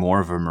this is more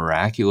of a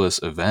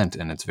miraculous event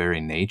in its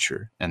very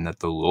nature, and that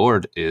the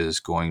Lord is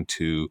going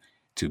to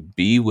to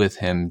be with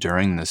him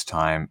during this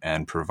time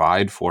and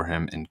provide for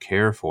him and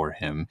care for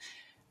him.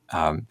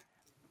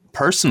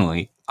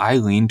 Personally, I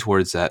lean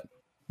towards that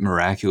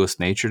miraculous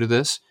nature to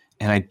this,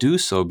 and I do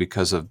so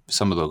because of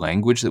some of the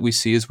language that we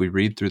see as we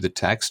read through the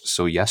text.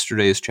 So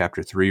yesterday's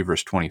chapter 3,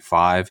 verse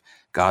 25,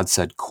 God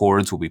said,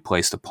 cords will be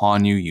placed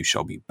upon you. You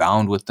shall be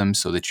bound with them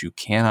so that you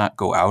cannot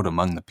go out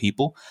among the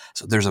people.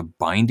 So there's a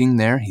binding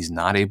there. He's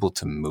not able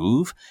to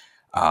move.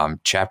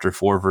 Chapter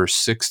 4, verse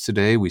 6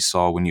 today, we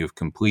saw when you have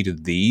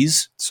completed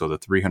these, so the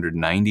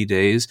 390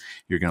 days,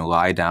 you're going to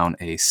lie down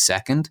a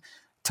second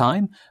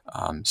time.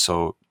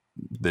 So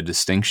the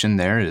distinction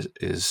there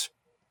is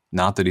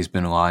not that he's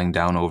been lying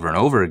down over and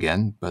over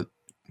again, but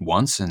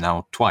once and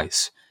now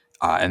twice.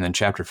 And then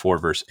chapter 4,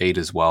 verse 8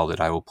 as well, that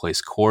I will place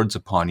cords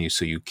upon you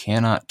so you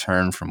cannot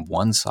turn from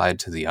one side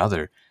to the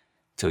other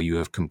till you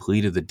have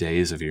completed the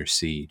days of your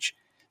siege.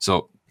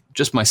 So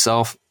just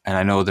myself, and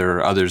I know there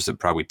are others that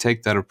probably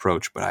take that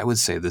approach, but I would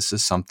say this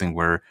is something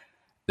where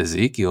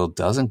Ezekiel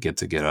doesn't get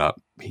to get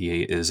up.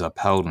 He is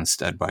upheld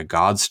instead by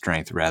God's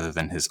strength rather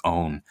than his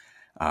own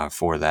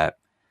for that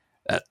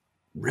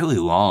really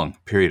long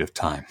period of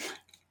time.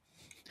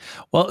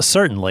 Well,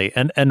 certainly,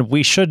 and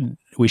we should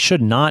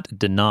not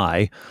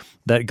deny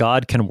that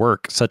God can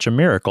work such a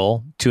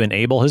miracle to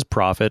enable his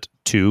prophet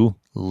to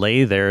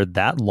lay there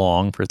that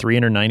long for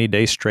 390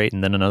 days straight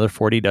and then another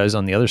 40 days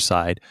on the other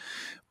side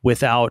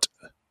without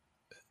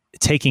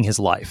taking his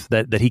life,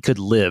 that he could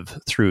live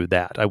through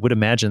that. I would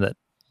imagine that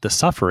the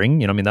suffering,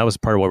 that was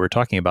part of what we were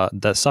talking about,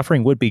 that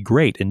suffering would be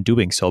great in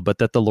doing so, but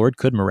that the Lord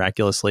could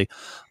miraculously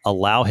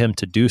allow him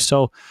to do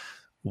so.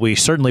 We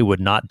certainly would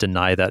not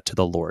deny that to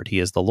the Lord. He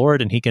is the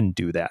Lord and he can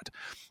do that.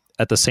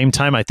 At the same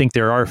time, I think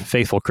there are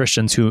faithful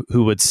Christians who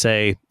would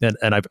say, and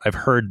I've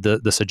heard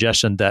the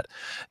suggestion that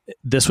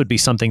this would be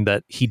something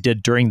that he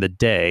did during the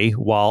day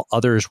while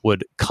others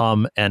would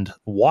come and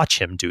watch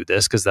him do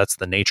this, because that's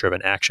the nature of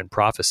an action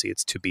prophecy.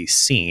 It's to be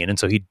seen. And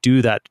so he'd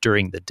do that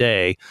during the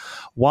day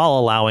while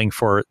allowing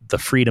for the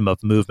freedom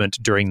of movement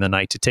during the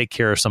night to take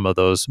care of some of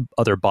those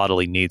other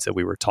bodily needs that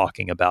we were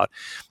talking about.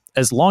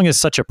 As long as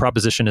such a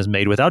proposition is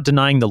made without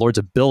denying the Lord's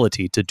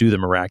ability to do the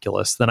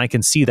miraculous, then I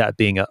can see that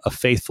being a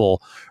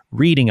faithful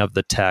reading of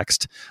the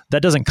text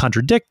that doesn't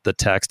contradict the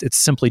text. It's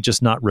simply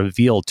just not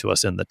revealed to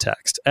us in the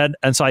text. And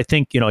so I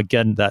think,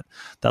 again, that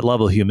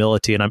level of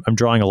humility, and I'm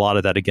drawing a lot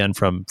of that again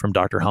from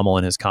Dr. Hummel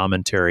in his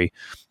commentary,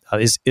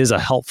 is a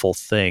helpful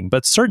thing.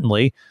 But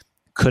certainly,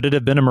 could it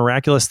have been a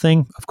miraculous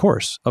thing? Of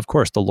course,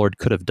 the Lord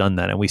could have done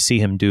that. And we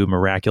see him do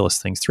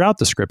miraculous things throughout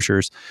the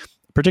scriptures.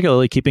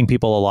 Particularly keeping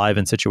people alive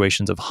in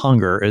situations of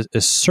hunger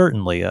is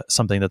certainly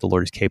something that the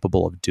Lord is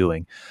capable of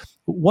doing.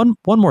 One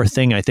more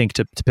thing I think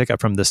to pick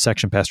up from this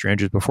section, Pastor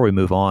Andrews, before we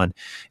move on,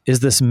 is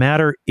this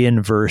matter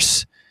in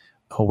verse,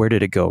 where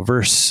did it go?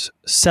 Verse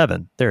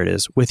 7, there it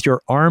is, with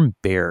your arm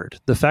bared.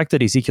 The fact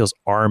that Ezekiel's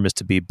arm is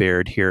to be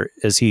bared here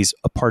as he's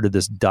a part of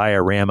this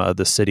diorama of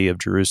the city of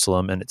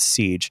Jerusalem and its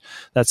siege,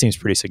 that seems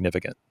pretty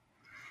significant.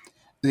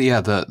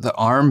 Yeah, the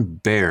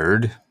arm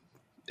bared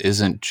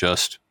isn't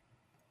just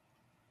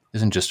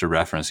a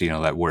reference,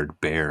 that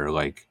word bare,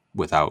 like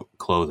without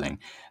clothing.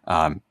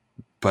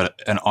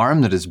 But an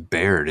arm that is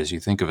bared, as you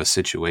think of a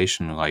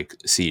situation like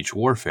siege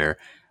warfare,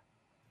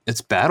 it's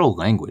battle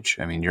language.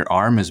 I mean, your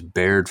arm is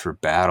bared for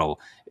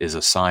battle is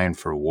a sign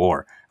for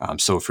war.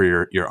 So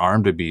for your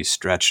arm to be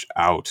stretched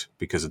out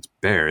because it's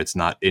bare, it's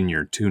not in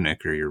your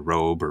tunic or your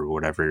robe or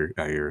whatever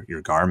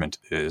your garment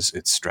is,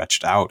 it's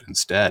stretched out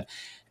instead.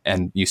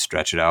 And you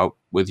stretch it out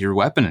with your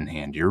weapon in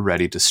hand. You're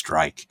ready to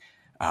strike.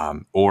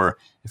 Or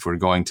if we're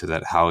going to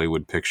that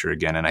Hollywood picture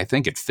again, and I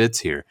think it fits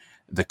here,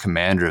 the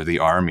commander of the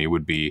army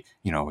would be,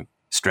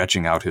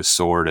 stretching out his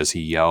sword as he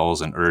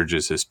yells and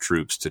urges his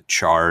troops to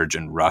charge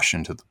and rush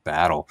into the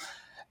battle.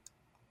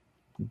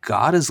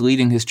 God is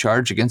leading his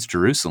charge against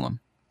Jerusalem.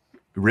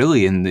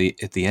 Really,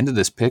 at the end of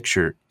this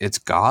picture, it's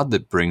God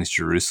that brings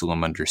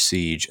Jerusalem under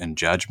siege and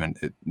judgment.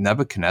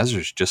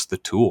 Nebuchadnezzar is just the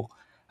tool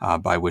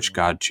by which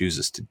God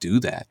chooses to do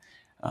that.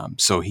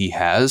 So he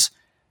has,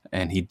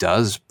 and he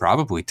does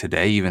probably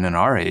today, even in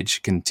our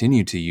age,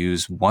 continue to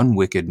use one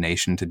wicked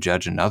nation to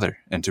judge another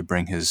and to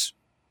bring his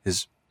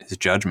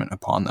judgment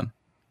upon them.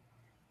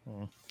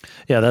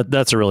 Yeah,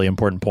 that's a really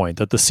important point,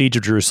 that the siege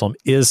of Jerusalem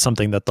is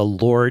something that the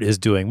Lord is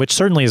doing, which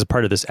certainly is a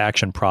part of this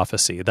action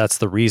prophecy. That's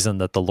the reason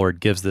that the Lord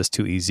gives this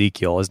to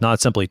Ezekiel, is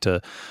not simply to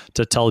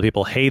tell the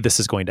people, hey, this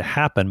is going to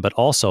happen, but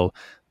also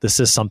this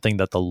is something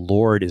that the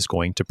Lord is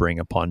going to bring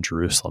upon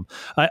Jerusalem.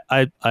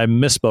 I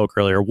misspoke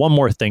earlier. One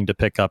more thing to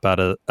pick up out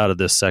of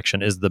this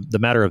section is the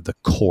matter of the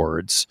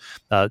cords.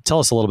 Tell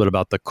us a little bit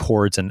about the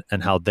cords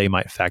and how they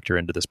might factor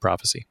into this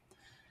prophecy.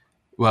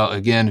 Well,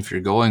 again, if you're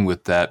going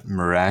with that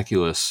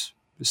miraculous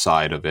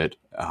side of it,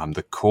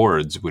 the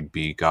cords would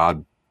be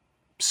God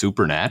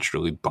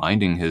supernaturally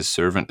binding his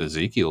servant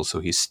Ezekiel so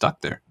he's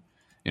stuck there.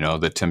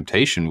 The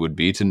temptation would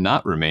be to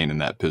not remain in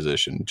that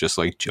position, just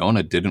like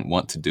Jonah didn't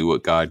want to do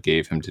what God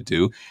gave him to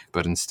do,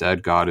 but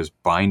instead God is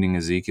binding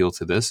Ezekiel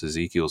to this.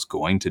 Ezekiel's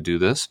going to do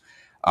this.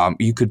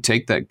 You could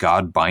take that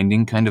God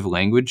binding kind of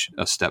language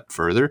a step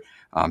further.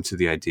 to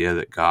the idea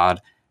that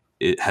God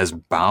has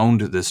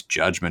bound this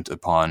judgment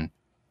upon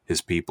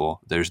his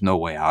people. There's no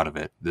way out of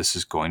it. This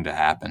is going to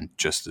happen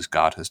just as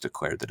God has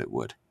declared that it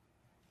would.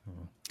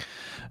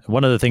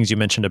 One of the things you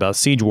mentioned about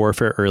siege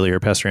warfare earlier,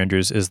 Pastor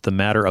Andrews, is the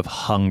matter of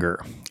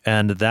hunger.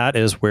 And that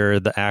is where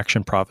the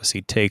action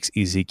prophecy takes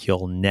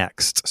Ezekiel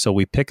next. So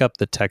we pick up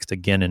the text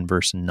again in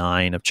verse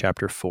 9 of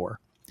chapter 4.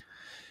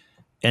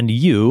 And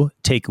you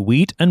take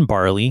wheat and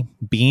barley,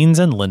 beans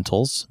and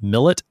lentils,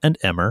 millet and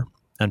emmer,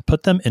 and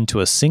put them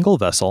into a single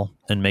vessel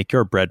and make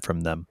your bread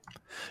from them.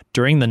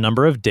 During the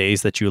number of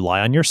days that you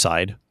lie on your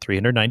side,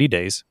 390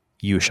 days,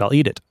 you shall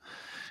eat it.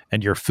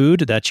 And your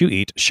food that you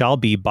eat shall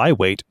be by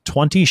weight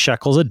 20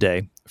 shekels a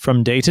day.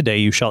 From day to day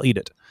you shall eat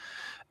it.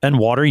 And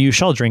water you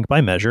shall drink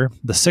by measure,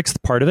 the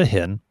 6th part of a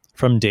hin.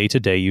 From day to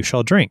day you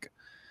shall drink.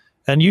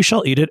 And you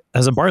shall eat it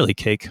as a barley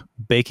cake,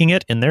 baking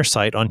it in their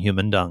sight on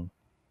human dung.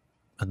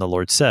 And the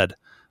Lord said,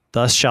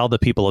 Thus shall the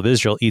people of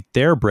Israel eat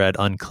their bread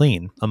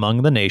unclean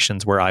among the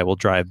nations where I will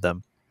drive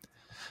them.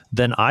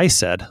 Then I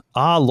said,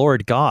 Ah,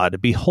 Lord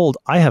God, behold,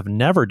 I have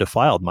never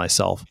defiled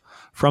myself.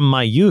 From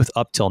my youth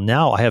up till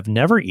now, I have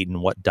never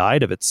eaten what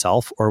died of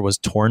itself or was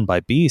torn by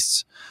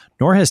beasts,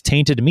 nor has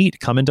tainted meat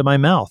come into my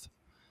mouth.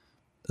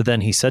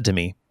 Then he said to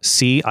me,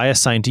 See, I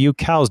assign to you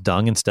cow's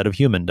dung instead of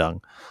human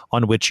dung,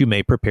 on which you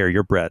may prepare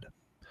your bread.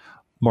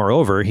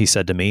 Moreover, he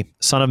said to me,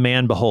 Son of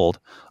man, behold,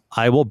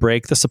 I will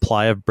break the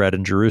supply of bread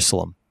in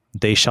Jerusalem.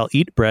 They shall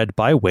eat bread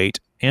by weight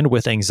and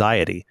with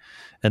anxiety,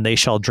 and they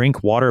shall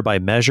drink water by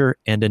measure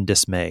and in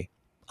dismay.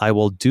 I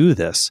will do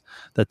this,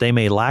 that they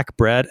may lack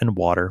bread and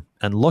water,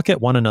 and look at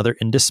one another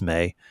in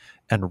dismay,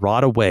 and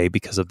rot away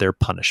because of their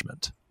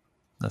punishment.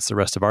 That's the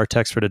rest of our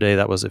text for today.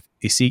 That was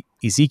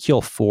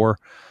Ezekiel 4,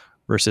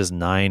 verses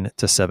 9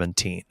 to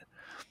 17.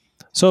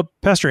 So,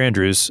 Pastor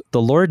Andrews,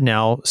 the Lord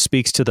now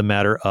speaks to the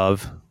matter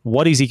of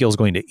what Ezekiel is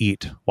going to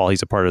eat while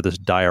he's a part of this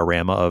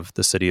diorama of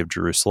the city of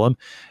Jerusalem.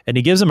 And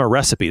he gives him a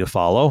recipe to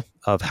follow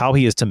of how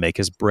he is to make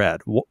his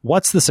bread.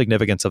 What's the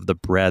significance of the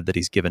bread that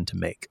he's given to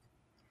make?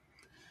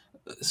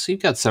 So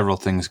you've got several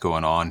things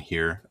going on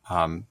here.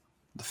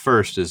 The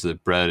first is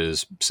that bread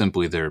is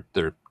simply their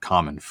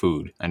common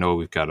food. I know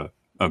we've got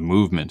a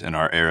movement in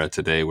our era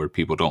today where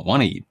people don't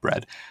want to eat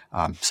bread.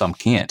 Some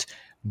can't.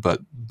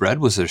 But bread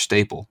was their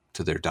staple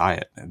to their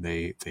diet. And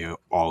they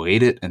all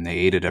ate it, and they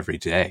ate it every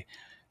day.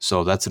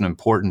 So that's an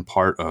important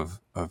part of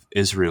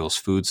Israel's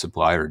food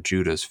supply, or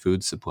Judah's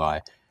food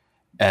supply.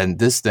 And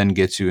this then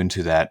gets you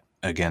into that,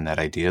 again, that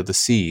idea of the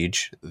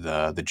siege,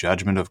 the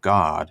judgment of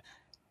God,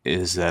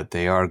 is that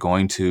they are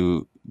going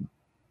to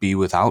be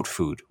without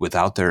food,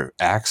 without their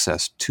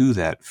access to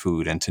that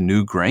food and to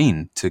new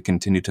grain to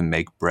continue to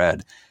make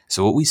bread.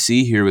 So what we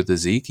see here with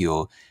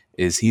Ezekiel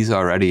is he's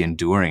already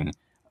enduring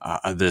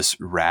this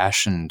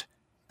rationed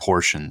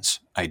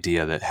portions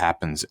idea that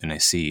happens in a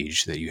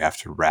siege, that you have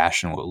to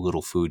ration what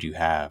little food you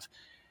have.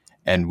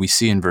 And we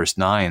see in verse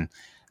 9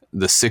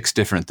 the 6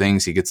 different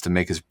things he gets to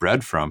make his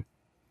bread from.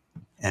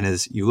 And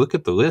as you look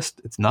at the list,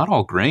 it's not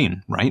all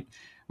grain, right?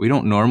 We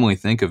don't normally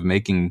think of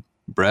making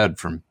bread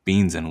from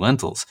beans and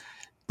lentils,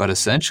 but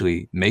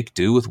essentially make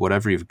do with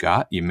whatever you've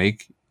got. You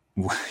make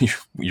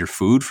your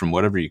food from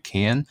whatever you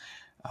can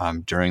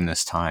during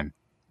this time.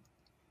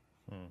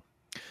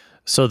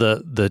 So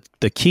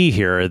the key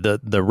here,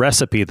 the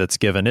recipe that's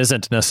given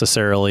isn't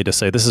necessarily to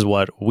say this is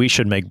what we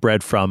should make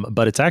bread from,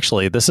 but it's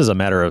actually, this is a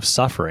matter of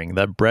suffering,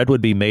 that bread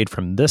would be made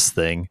from this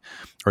thing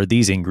or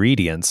these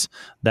ingredients.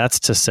 That's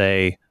to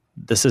say,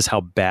 this is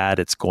how bad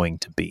it's going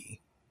to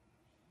be.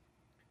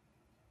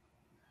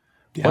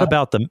 Yeah. What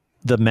about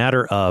the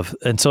matter of,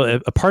 and so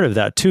a part of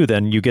that too,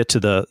 then you get to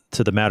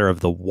the matter of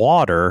the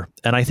water.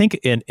 And I think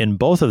in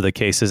both of the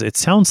cases, it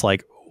sounds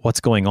like what's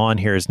going on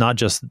here is not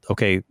just,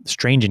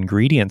 strange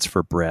ingredients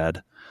for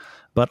bread,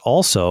 but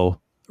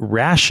also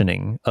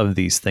rationing of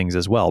these things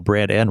as well,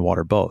 bread and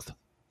water both.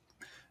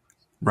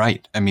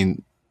 Right. I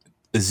mean,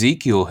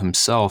 Ezekiel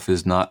himself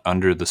is not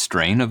under the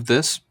strain of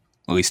this.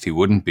 At least he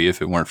wouldn't be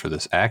if it weren't for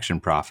this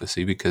action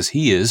prophecy, because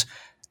he is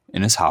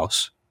in his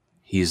house.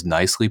 He's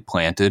nicely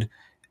planted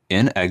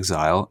in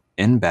exile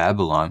in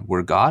Babylon,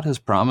 where God has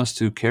promised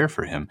to care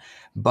for him.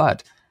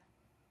 But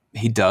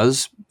he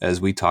does,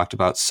 as we talked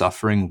about,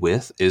 suffering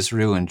with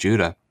Israel and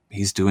Judah.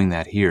 He's doing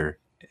that here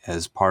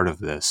as part of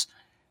this.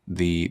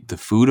 The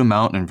food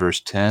amount in verse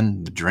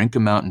 10, the drink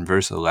amount in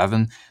verse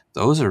 11,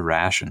 those are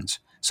rations.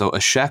 So a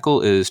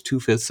shekel is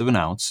 2/5 of an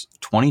ounce.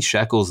 20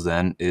 shekels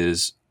then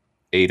is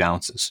 8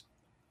 ounces.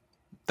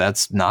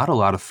 That's not a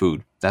lot of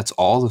food. That's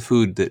all the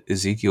food that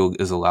Ezekiel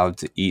is allowed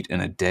to eat in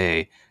a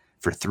day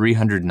for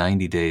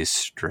 390 days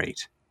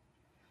straight.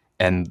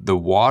 And the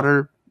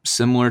water,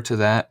 similar to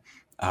that,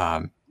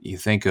 you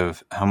think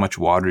of how much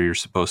water you're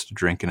supposed to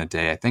drink in a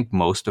day. I think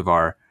most of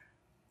our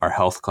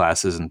health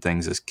classes and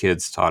things as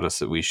kids taught us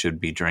that we should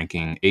be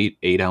drinking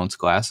 8-ounce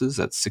glasses.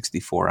 That's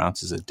 64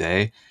 ounces a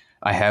day.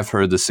 I have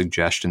heard the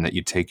suggestion that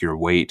you take your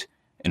weight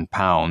in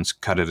pounds,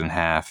 cut it in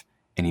half,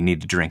 and you need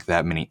to drink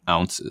that many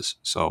ounces.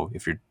 So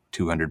if you're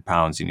 200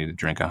 pounds, you need to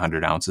drink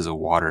 100 ounces of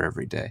water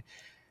every day.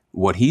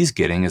 What he's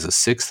getting is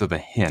 1/6 of a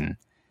hin.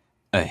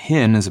 a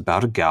hin is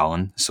about a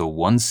gallon, so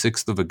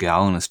 1/6 of a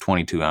gallon is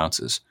 22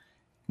 ounces.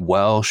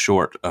 Well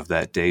short of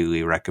that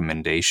daily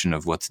recommendation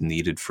of what's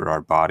needed for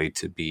our body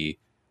to be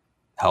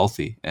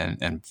healthy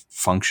and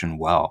function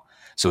well.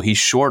 So he's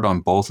short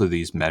on both of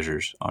these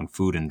measures on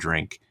food and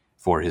drink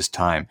for his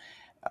time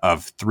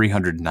of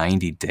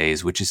 390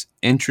 days, which is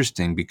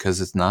interesting because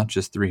it's not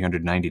just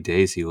 390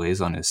 days he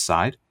lays on his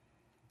side.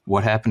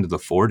 What happened to the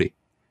 40?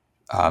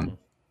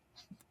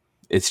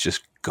 It's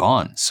just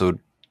gone. So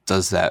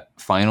does that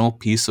final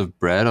piece of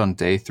bread on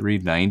day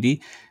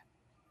 390,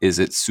 is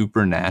it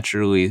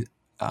supernaturally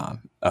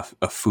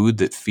a food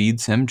that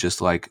feeds him,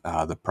 just like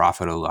the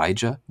prophet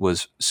Elijah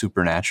was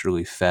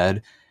supernaturally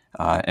fed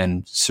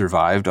and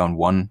survived on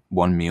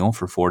one meal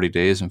for 40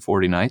 days and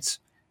 40 nights?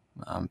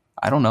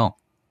 I don't know.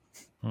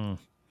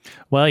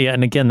 Well, yeah,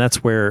 and again,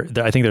 that's where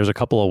I think there's a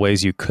couple of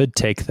ways you could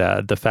take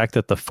that. The fact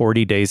that the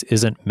 40 days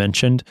isn't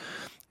mentioned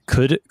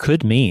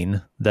could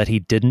mean that he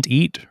didn't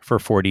eat for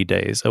 40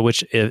 days,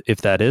 which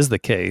if that is the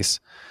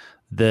case,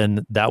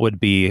 then that would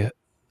be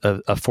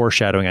a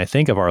foreshadowing, I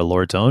think, of our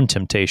Lord's own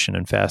temptation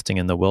and fasting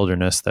in the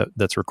wilderness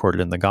that's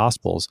recorded in the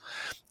Gospels.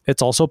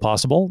 It's also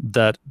possible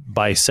that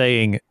by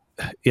saying,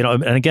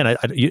 and again,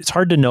 it's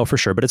hard to know for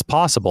sure, but it's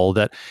possible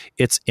that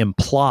it's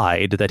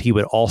implied that he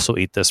would also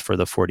eat this for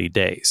the 40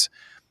 days,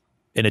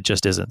 and it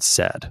just isn't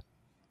said.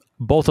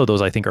 Both of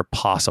those, I think, are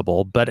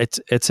possible, but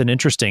it's an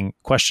interesting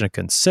question to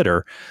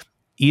consider.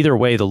 Either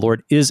way, the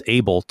Lord is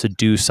able to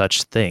do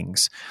such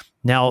things.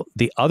 Now,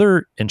 the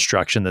other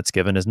instruction that's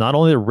given is not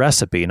only the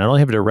recipe, not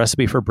only have a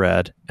recipe for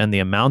bread and the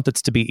amount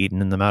that's to be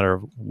eaten and the amount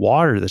of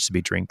water that's to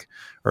be drink,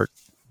 or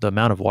the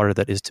amount of water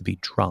that is to be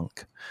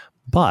drunk,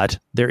 but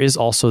there is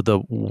also the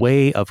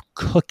way of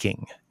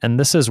cooking. And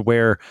this is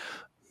where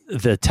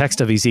the text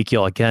of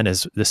Ezekiel, again,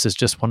 this is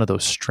just one of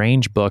those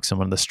strange books and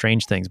one of the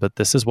strange things, but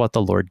this is what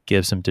the Lord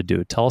gives him to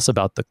do. Tell us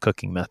about the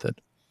cooking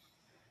method.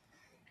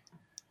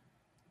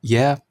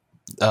 Yeah,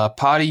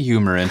 potty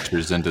humor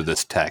enters into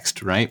this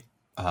text, right?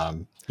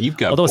 You've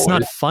got Although it's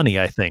not funny,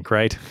 I think,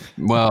 right?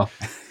 Well,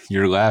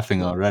 you're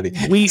laughing already.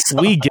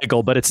 We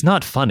giggle, but it's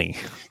not funny.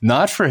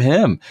 Not for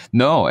him.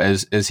 No,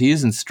 as he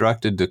is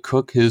instructed to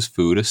cook his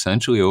food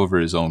essentially over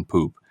his own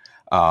poop,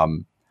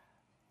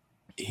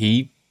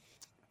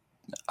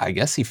 I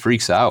guess he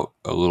freaks out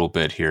a little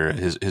bit here.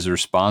 His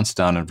response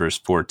down in verse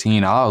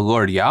 14,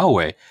 Lord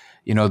Yahweh.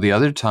 The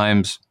other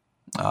times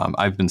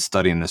I've been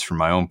studying this for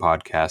my own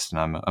podcast,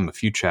 and I'm a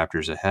few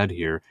chapters ahead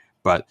here,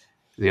 but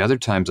the other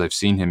times I've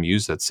seen him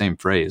use that same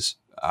phrase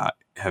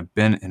have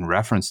been in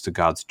reference to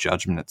God's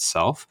judgment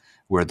itself,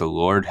 where the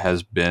Lord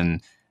has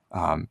been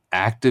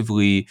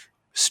actively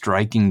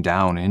striking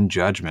down in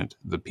judgment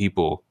the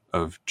people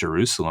of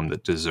Jerusalem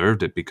that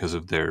deserved it because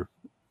of their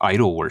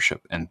idol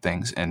worship and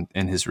things. And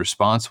his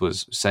response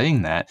was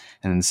saying that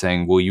and then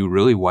saying, will you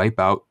really wipe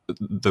out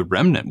the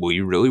remnant? Will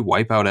you really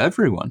wipe out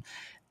everyone?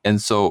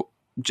 And so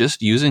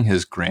just using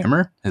his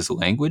grammar, his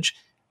language,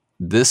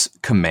 this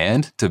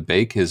command to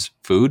bake his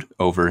food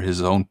over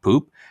his own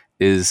poop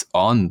is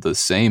on the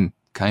same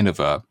kind of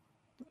a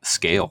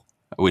scale,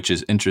 which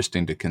is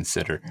interesting to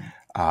consider.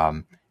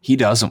 He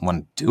doesn't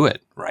want to do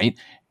it, right?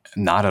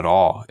 Not at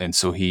all. And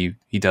so he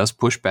does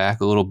push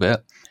back a little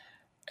bit,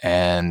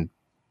 and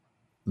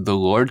the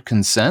Lord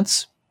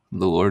consents.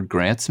 The Lord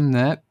grants him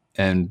that,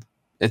 and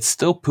it's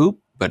still poop,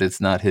 but it's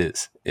not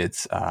his.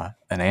 It's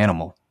an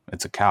animal.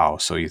 It's a cow.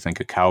 So you think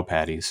of cow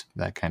patties,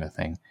 that kind of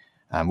thing.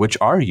 Which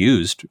are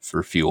used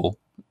for fuel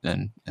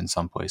in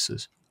some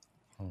places.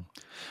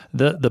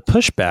 The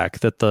pushback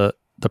that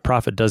the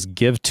prophet does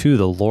give to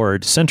the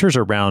Lord centers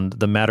around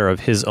the matter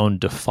of his own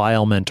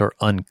defilement or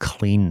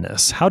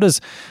uncleanness. How does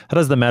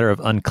the matter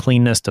of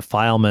uncleanness,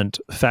 defilement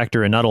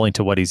factor in not only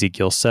to what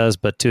Ezekiel says,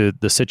 but to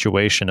the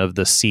situation of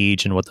the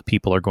siege and what the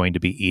people are going to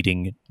be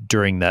eating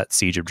during that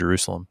siege of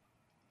Jerusalem?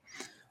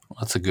 Well,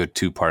 that's a good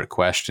two-part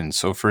question.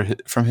 So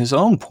from his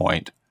own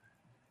point,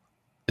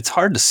 it's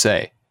hard to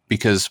say,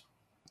 because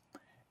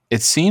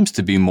it seems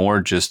to be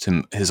more just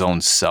his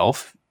own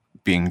self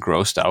being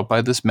grossed out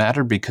by this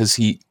matter, because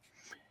he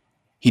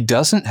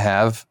doesn't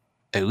have,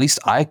 at least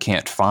I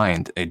can't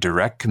find, a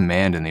direct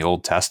command in the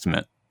Old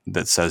Testament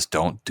that says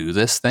don't do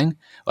this thing.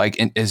 Like,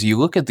 as you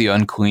look at the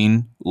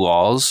unclean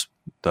laws,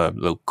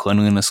 the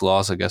cleanliness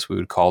laws, I guess we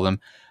would call them,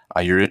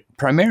 you're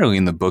primarily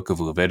in the book of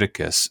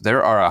Leviticus.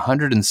 There are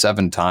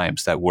 107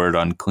 times that word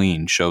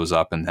unclean shows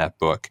up in that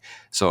book.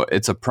 So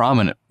it's a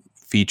prominent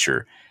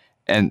feature.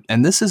 And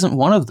this isn't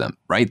one of them,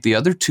 right? The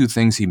other two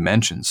things he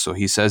mentions, so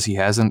he says he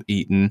hasn't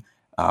eaten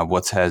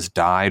what has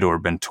died or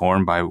been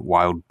torn by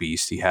wild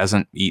beasts. He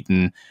hasn't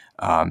eaten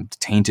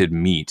tainted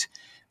meat.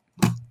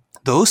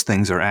 Those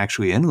things are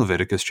actually in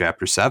Leviticus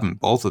chapter 7,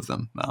 both of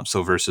them.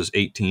 So verses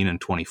 18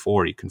 and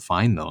 24, you can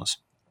find those.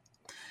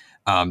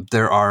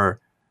 There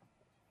are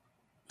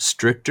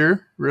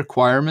stricter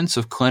requirements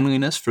of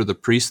cleanliness for the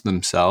priests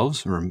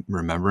themselves,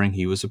 remembering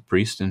he was a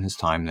priest in his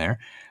time there.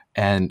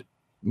 And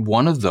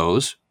one of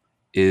those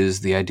is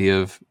the idea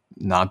of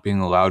not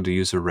being allowed to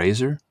use a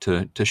razor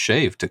to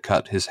shave, to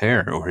cut his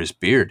hair or his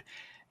beard.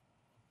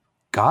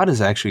 God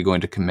is actually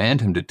going to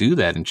command him to do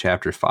that in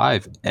chapter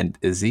 5, and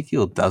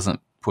Ezekiel doesn't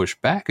push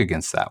back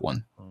against that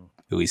one,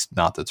 at least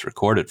not that's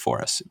recorded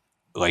for us,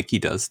 like he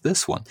does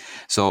this one.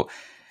 So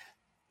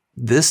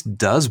this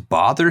does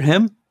bother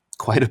him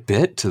quite a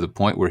bit, to the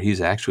point where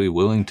he's actually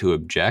willing to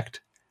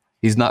object.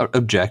 He's not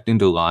objecting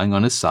to lying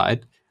on his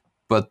side,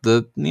 but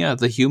the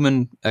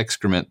human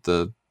excrement,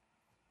 the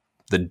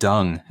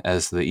dung,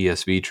 as the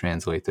ESV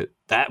translates it,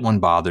 that one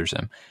bothers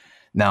him.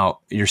 Now,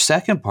 your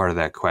second part of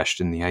that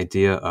question, the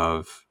idea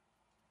of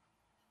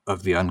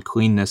the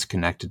uncleanness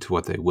connected to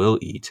what they will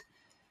eat,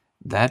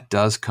 that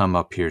does come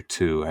up here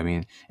too. I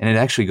mean, and it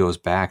actually goes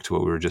back to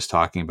what we were just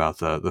talking about,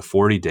 the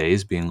 40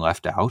 days being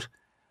left out.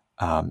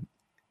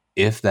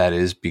 If that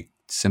is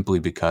simply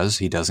because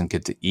he doesn't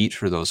get to eat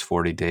for those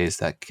 40 days,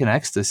 that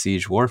connects to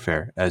siege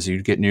warfare. As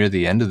you get near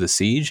the end of the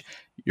siege,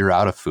 you're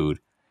out of food,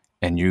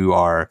 and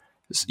you're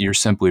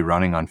simply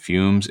running on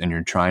fumes, and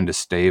you're trying to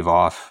stave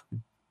off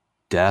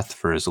death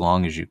for as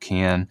long as you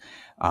can,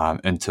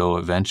 until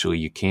eventually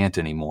you can't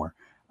anymore.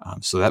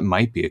 So that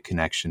might be a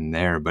connection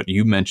there. But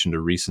you mentioned a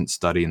recent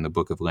study in the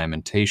book of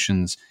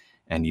Lamentations,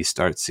 and you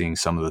start seeing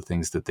some of the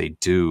things that they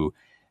do,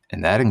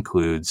 and that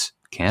includes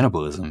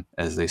cannibalism.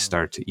 As they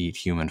start to eat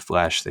human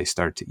flesh, they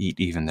start to eat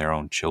even their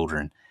own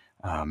children,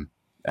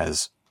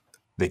 as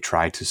they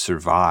try to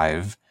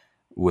survive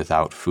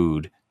without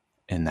food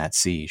in that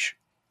siege.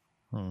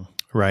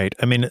 Right.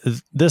 I mean,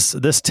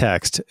 this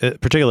text,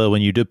 particularly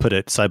when you did put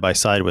it side by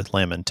side with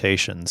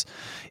Lamentations,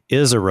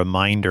 is a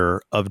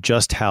reminder of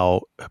just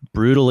how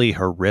brutally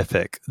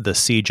horrific the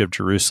siege of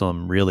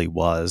Jerusalem really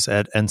was,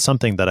 and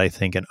something that I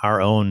think in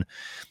our own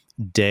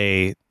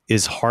day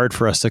is hard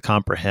for us to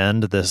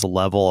comprehend, this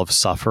level of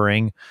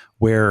suffering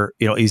where,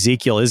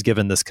 Ezekiel is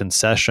given this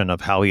concession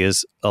of how he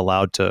is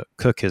allowed to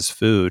cook his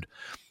food.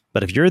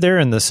 But if you're there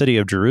in the city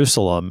of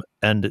Jerusalem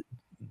and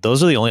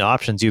those are the only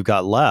options you've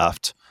got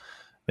left,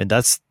 I mean,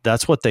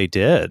 that's what they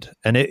did.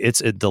 And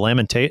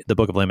the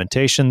book of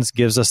Lamentations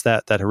gives us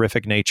that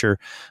horrific nature.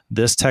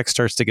 This text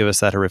starts to give us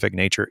that horrific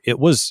nature. It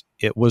was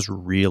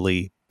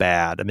really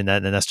bad. I mean,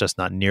 that's just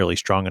not nearly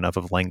strong enough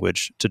of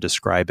language to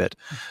describe it.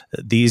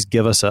 These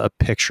give us a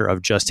picture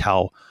of just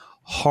how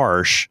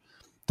harsh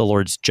the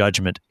Lord's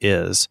judgment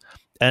is.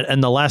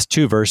 And the last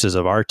two verses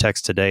of our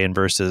text today, in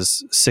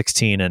verses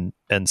 16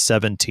 and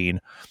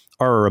 17,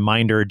 are a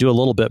reminder, do a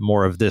little bit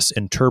more of this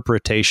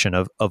interpretation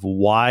of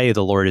why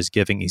the Lord is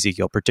giving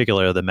Ezekiel,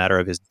 particularly the matter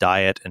of his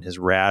diet and his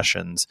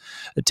rations.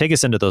 Take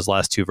us into those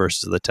last two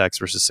verses of the text,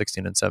 verses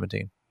 16 and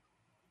 17.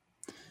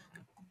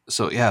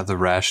 So the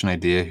ration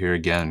idea here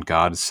again,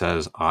 God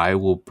says, I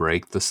will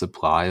break the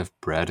supply of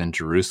bread in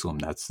Jerusalem.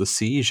 That's the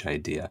siege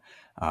idea.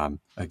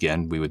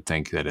 Again, we would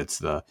think that it's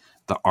the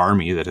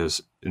army that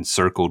has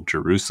encircled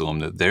Jerusalem,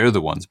 that they're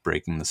the ones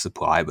breaking the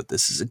supply. But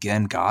this is,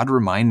 again, God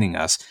reminding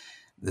us,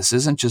 this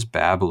isn't just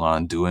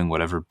Babylon doing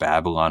whatever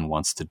Babylon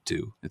wants to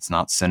do. It's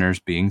not sinners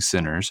being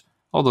sinners,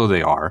 although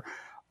they are.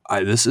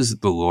 This is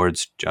the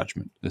Lord's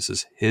judgment. This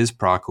is his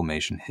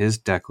proclamation, his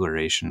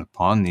declaration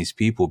upon these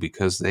people,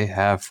 because they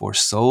have for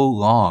so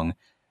long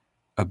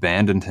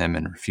abandoned him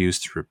and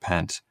refused to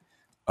repent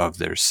of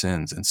their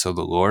sins. And so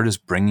the Lord is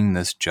bringing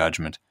this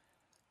judgment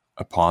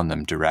upon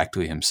them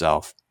directly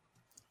himself.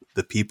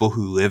 The people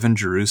who live in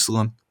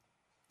Jerusalem,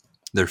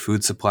 their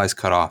food supplies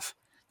cut off.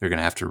 They're going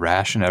to have to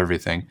ration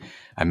everything.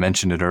 I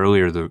mentioned it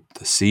earlier, the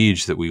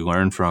siege that we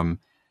learned from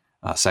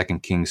 2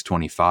 Kings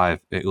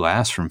 25, it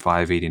lasts from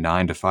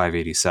 589 to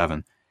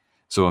 587.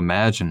 So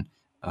imagine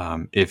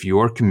if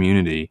your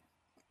community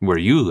where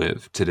you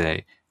live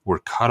today were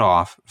cut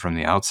off from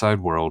the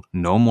outside world,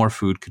 no more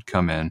food could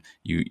come in,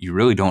 you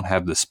really don't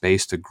have the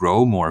space to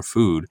grow more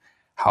food.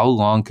 How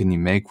long can you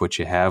make what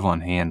you have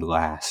on hand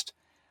last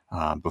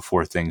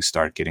before things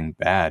start getting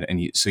bad?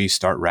 And so you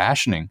start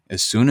rationing.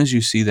 As soon as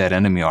you see that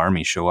enemy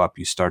army show up,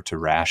 you start to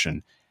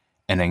ration,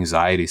 and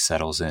anxiety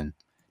settles in.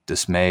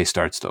 Dismay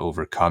starts to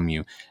overcome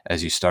you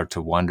as you start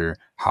to wonder,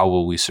 how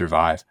will we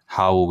survive?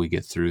 How will we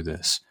get through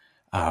this?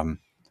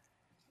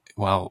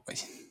 Well,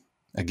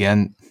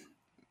 again,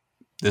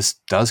 this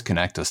does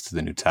connect us to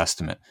the New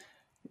Testament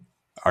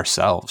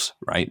ourselves,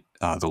 right?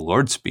 The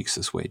Lord speaks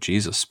this way.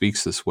 Jesus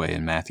speaks this way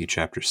in Matthew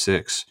chapter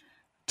 6,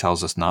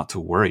 tells us not to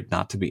worry,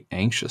 not to be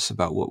anxious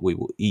about what we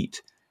will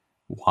eat.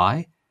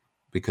 Why?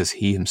 Because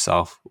he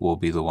himself will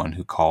be the one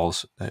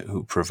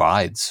who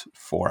provides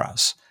for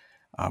us.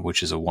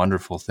 Which is a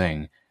wonderful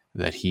thing,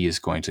 that he is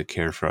going to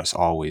care for us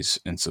always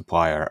and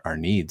supply our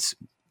needs,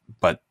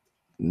 but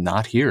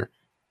not here,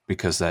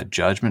 because that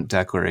judgment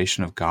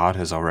declaration of God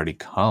has already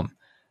come.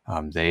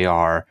 They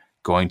are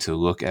going to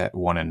look at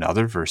one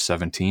another, verse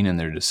 17, in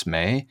their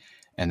dismay,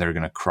 and they're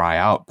going to cry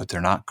out, but they're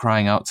not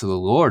crying out to the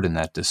Lord in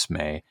that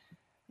dismay.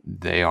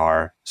 They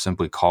are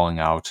simply calling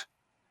out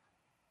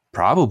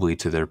probably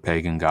to their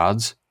pagan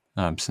gods,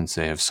 since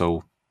they have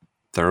so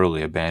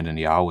thoroughly abandoned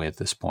Yahweh at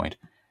this point.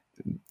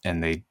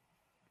 And they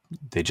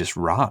just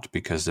rot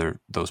because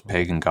those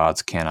pagan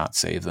gods cannot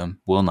save them,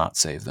 will not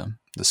save them.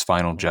 This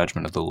final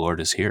judgment of the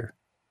Lord is here.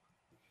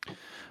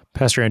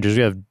 Pastor Andrews,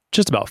 we have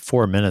just about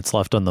 4 minutes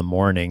left on the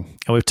morning,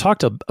 and we've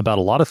talked about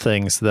a lot of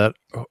things that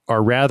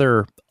are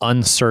rather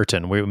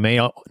uncertain. We may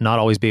not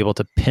always be able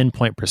to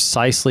pinpoint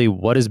precisely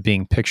what is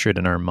being pictured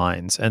in our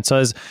minds. And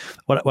so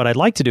what I'd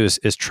like to do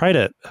is try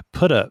to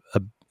put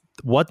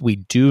what we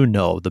do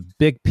know, the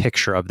big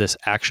picture of this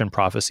action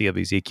prophecy of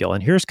Ezekiel.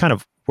 And here's kind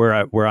of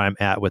where I'm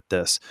at with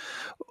this.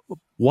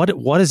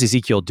 What is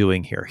Ezekiel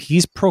doing here?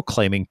 He's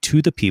proclaiming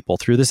to the people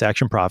through this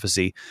action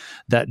prophecy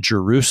that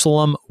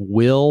Jerusalem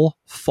will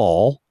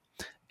fall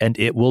and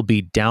it will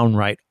be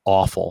downright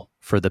awful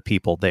for the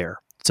people there.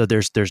 So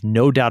there's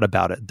no doubt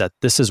about it that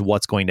this is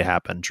what's going to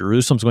happen.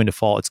 Jerusalem's going to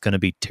fall. It's going to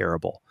be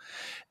terrible.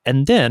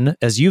 And then,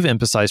 as you've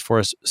emphasized for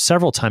us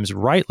several times,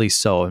 rightly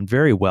so and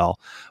very well,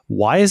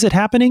 why is it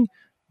happening?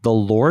 The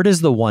Lord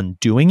is the one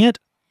doing it,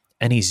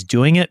 and he's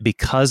doing it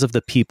because of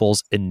the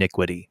people's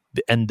iniquity.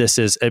 And this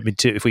is,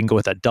 if we can go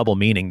with that double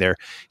meaning there,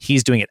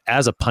 he's doing it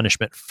as a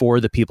punishment for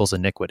the people's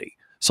iniquity.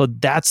 So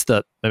that's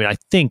I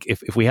think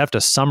if we have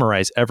to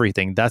summarize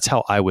everything, that's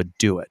how I would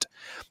do it.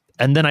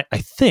 And then I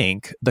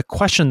think the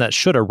question that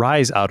should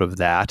arise out of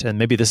that, and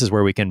maybe this is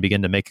where we can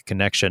begin to make a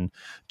connection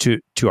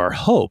to our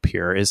hope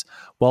here, is,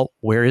 well,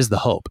 where is the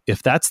hope?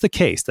 If that's the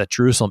case, that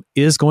Jerusalem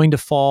is going to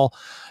fall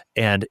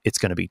and it's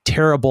going to be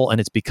terrible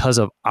and it's because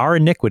of our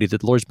iniquity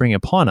that the Lord's bringing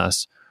upon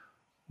us,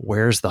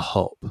 where's the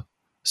hope?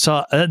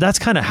 So that's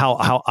kind of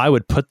how I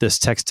would put this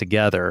text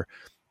together.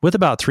 With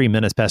about 3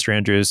 minutes, Pastor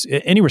Andrews,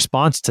 any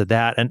response to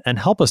that, and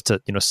help us to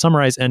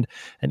summarize, and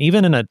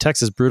even in a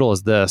text as brutal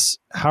as this,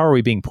 how are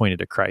we being pointed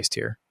to Christ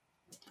here?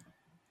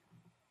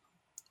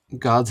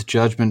 God's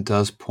judgment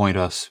does point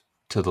us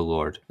to the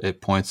Lord. It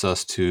points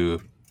us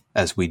to,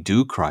 as we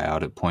do cry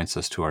out, it points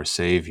us to our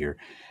Savior.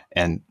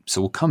 And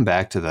so we'll come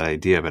back to that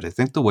idea, but I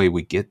think the way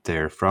we get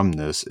there from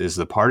this is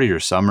the part of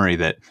your summary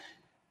that,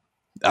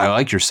 I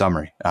like your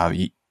summary.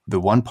 The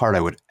one part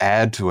I would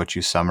add to what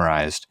you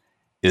summarized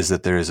is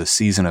that there is a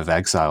season of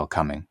exile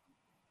coming,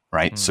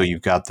 right? So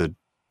you've got the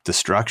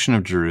destruction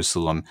of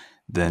Jerusalem,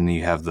 then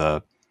you have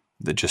the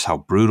just how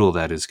brutal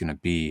that is going to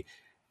be,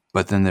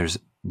 but then there's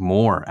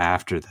more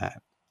after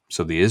that.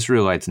 So the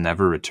Israelites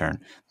never return,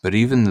 but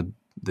even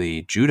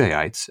the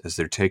Judaites, as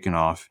they're taken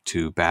off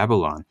to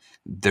Babylon,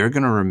 they're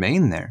going to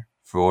remain there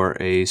for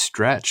a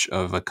stretch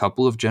of a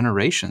couple of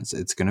generations.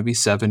 It's going to be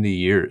 70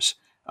 years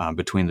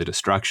between the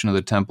destruction of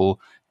the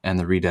temple and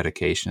the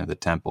rededication of the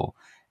temple.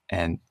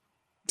 And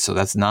so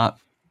that's not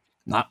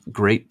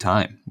great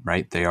time,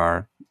 right?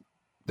 They're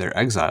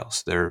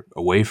exiles. They're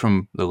away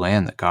from the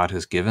land that God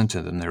has given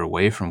to them. They're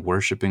away from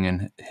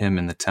worshiping him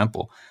in the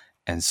temple.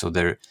 And so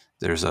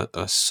there's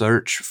a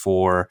search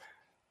for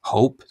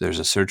hope. There's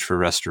a search for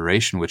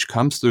restoration, which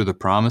comes through the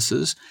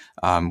promises,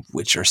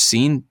 which are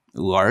seen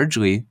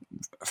largely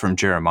from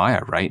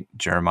Jeremiah, right?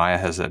 Jeremiah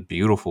has that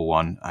beautiful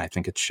one. I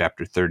think it's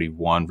chapter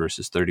 31,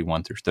 verses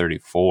 31 through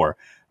 34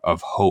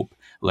 of hope.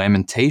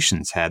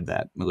 Lamentations had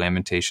that.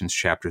 Lamentations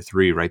chapter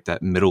 3, right?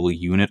 That middle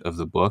unit of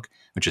the book,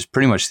 which is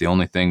pretty much the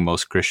only thing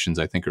most Christians,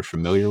 I think, are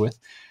familiar with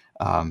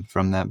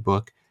from that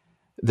book.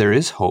 There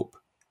is hope.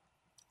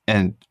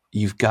 And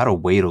you've got to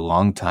wait a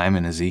long time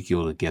in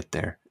Ezekiel to get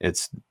there.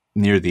 It's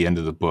near the end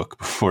of the book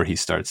before he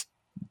starts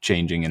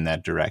changing in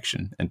that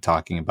direction and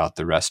talking about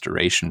the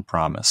restoration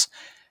promise.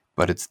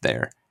 But it's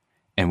there.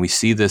 And we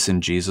see this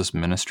in Jesus'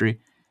 ministry.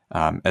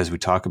 As we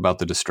talk about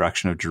the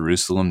destruction of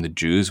Jerusalem, the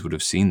Jews would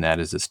have seen that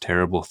as this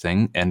terrible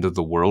thing, end of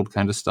the world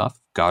kind of stuff.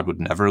 God would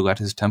never let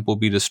his temple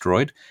be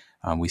destroyed.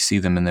 We see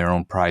them in their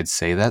own pride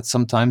say that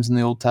sometimes in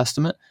the Old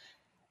Testament.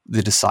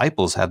 The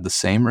disciples had the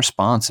same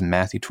response in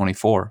Matthew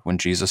 24 when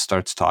Jesus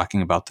starts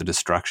talking about the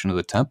destruction of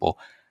the temple.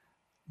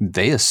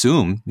 They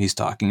assume he's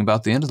talking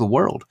about the end of the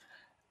world.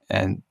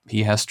 And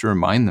he has to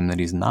remind them that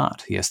he's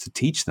not. He has to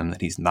teach them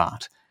that he's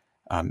not.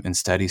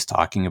 Instead, he's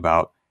talking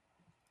about,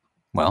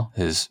 well,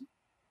 his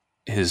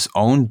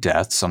own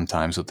death,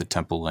 sometimes with the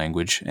temple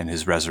language, and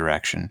his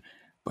resurrection.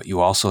 But you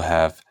also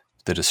have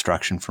the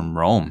destruction from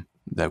Rome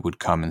that would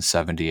come in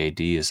 70 AD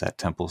as that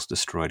temple's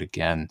destroyed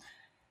again.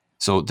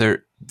 So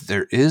there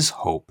is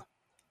hope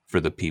for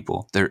the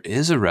people. There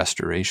is a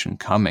restoration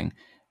coming.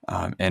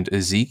 And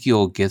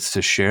Ezekiel gets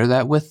to share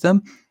that with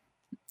them.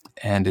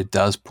 And it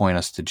does point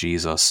us to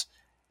Jesus.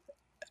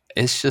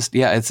 It's just,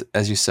 it's,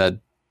 as you said,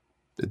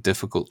 a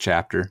difficult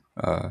chapter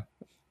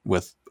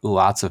with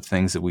lots of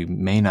things that we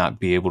may not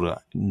be able to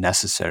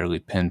necessarily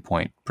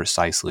pinpoint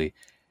precisely.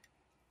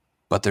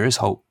 But there is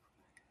hope.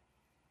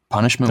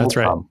 Punishment will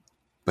come,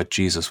 but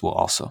Jesus will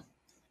also.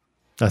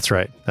 That's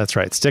right. That's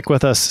right. Stick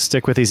with us.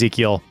 Stick with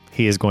Ezekiel.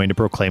 He is going to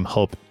proclaim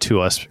hope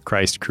to us,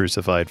 Christ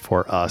crucified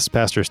for us.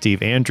 Pastor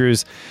Steve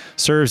Andrews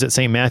serves at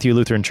St. Matthew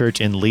Lutheran Church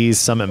in Lee's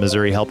Summit,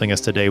 Missouri, helping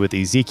us today with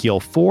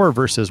Ezekiel 4,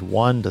 verses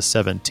 1 to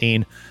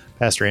 17.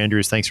 Pastor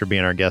Andrews, thanks for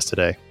being our guest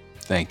today.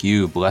 Thank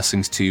you.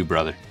 Blessings to you,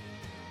 brother.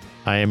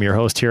 I am your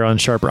host here on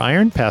Sharper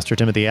Iron, Pastor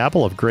Timothy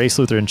Apple of Grace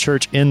Lutheran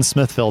Church in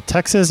Smithville,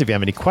 Texas. If you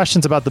have any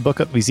questions about the book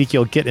of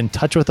Ezekiel, get in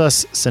touch with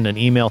us. Send an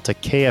email to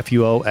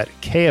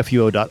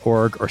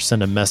kfuo@kfuo.org or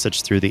send a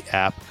message through the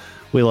app.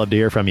 We love to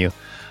hear from you.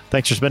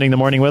 Thanks for spending the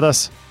morning with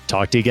us.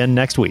 Talk to you again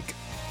next week.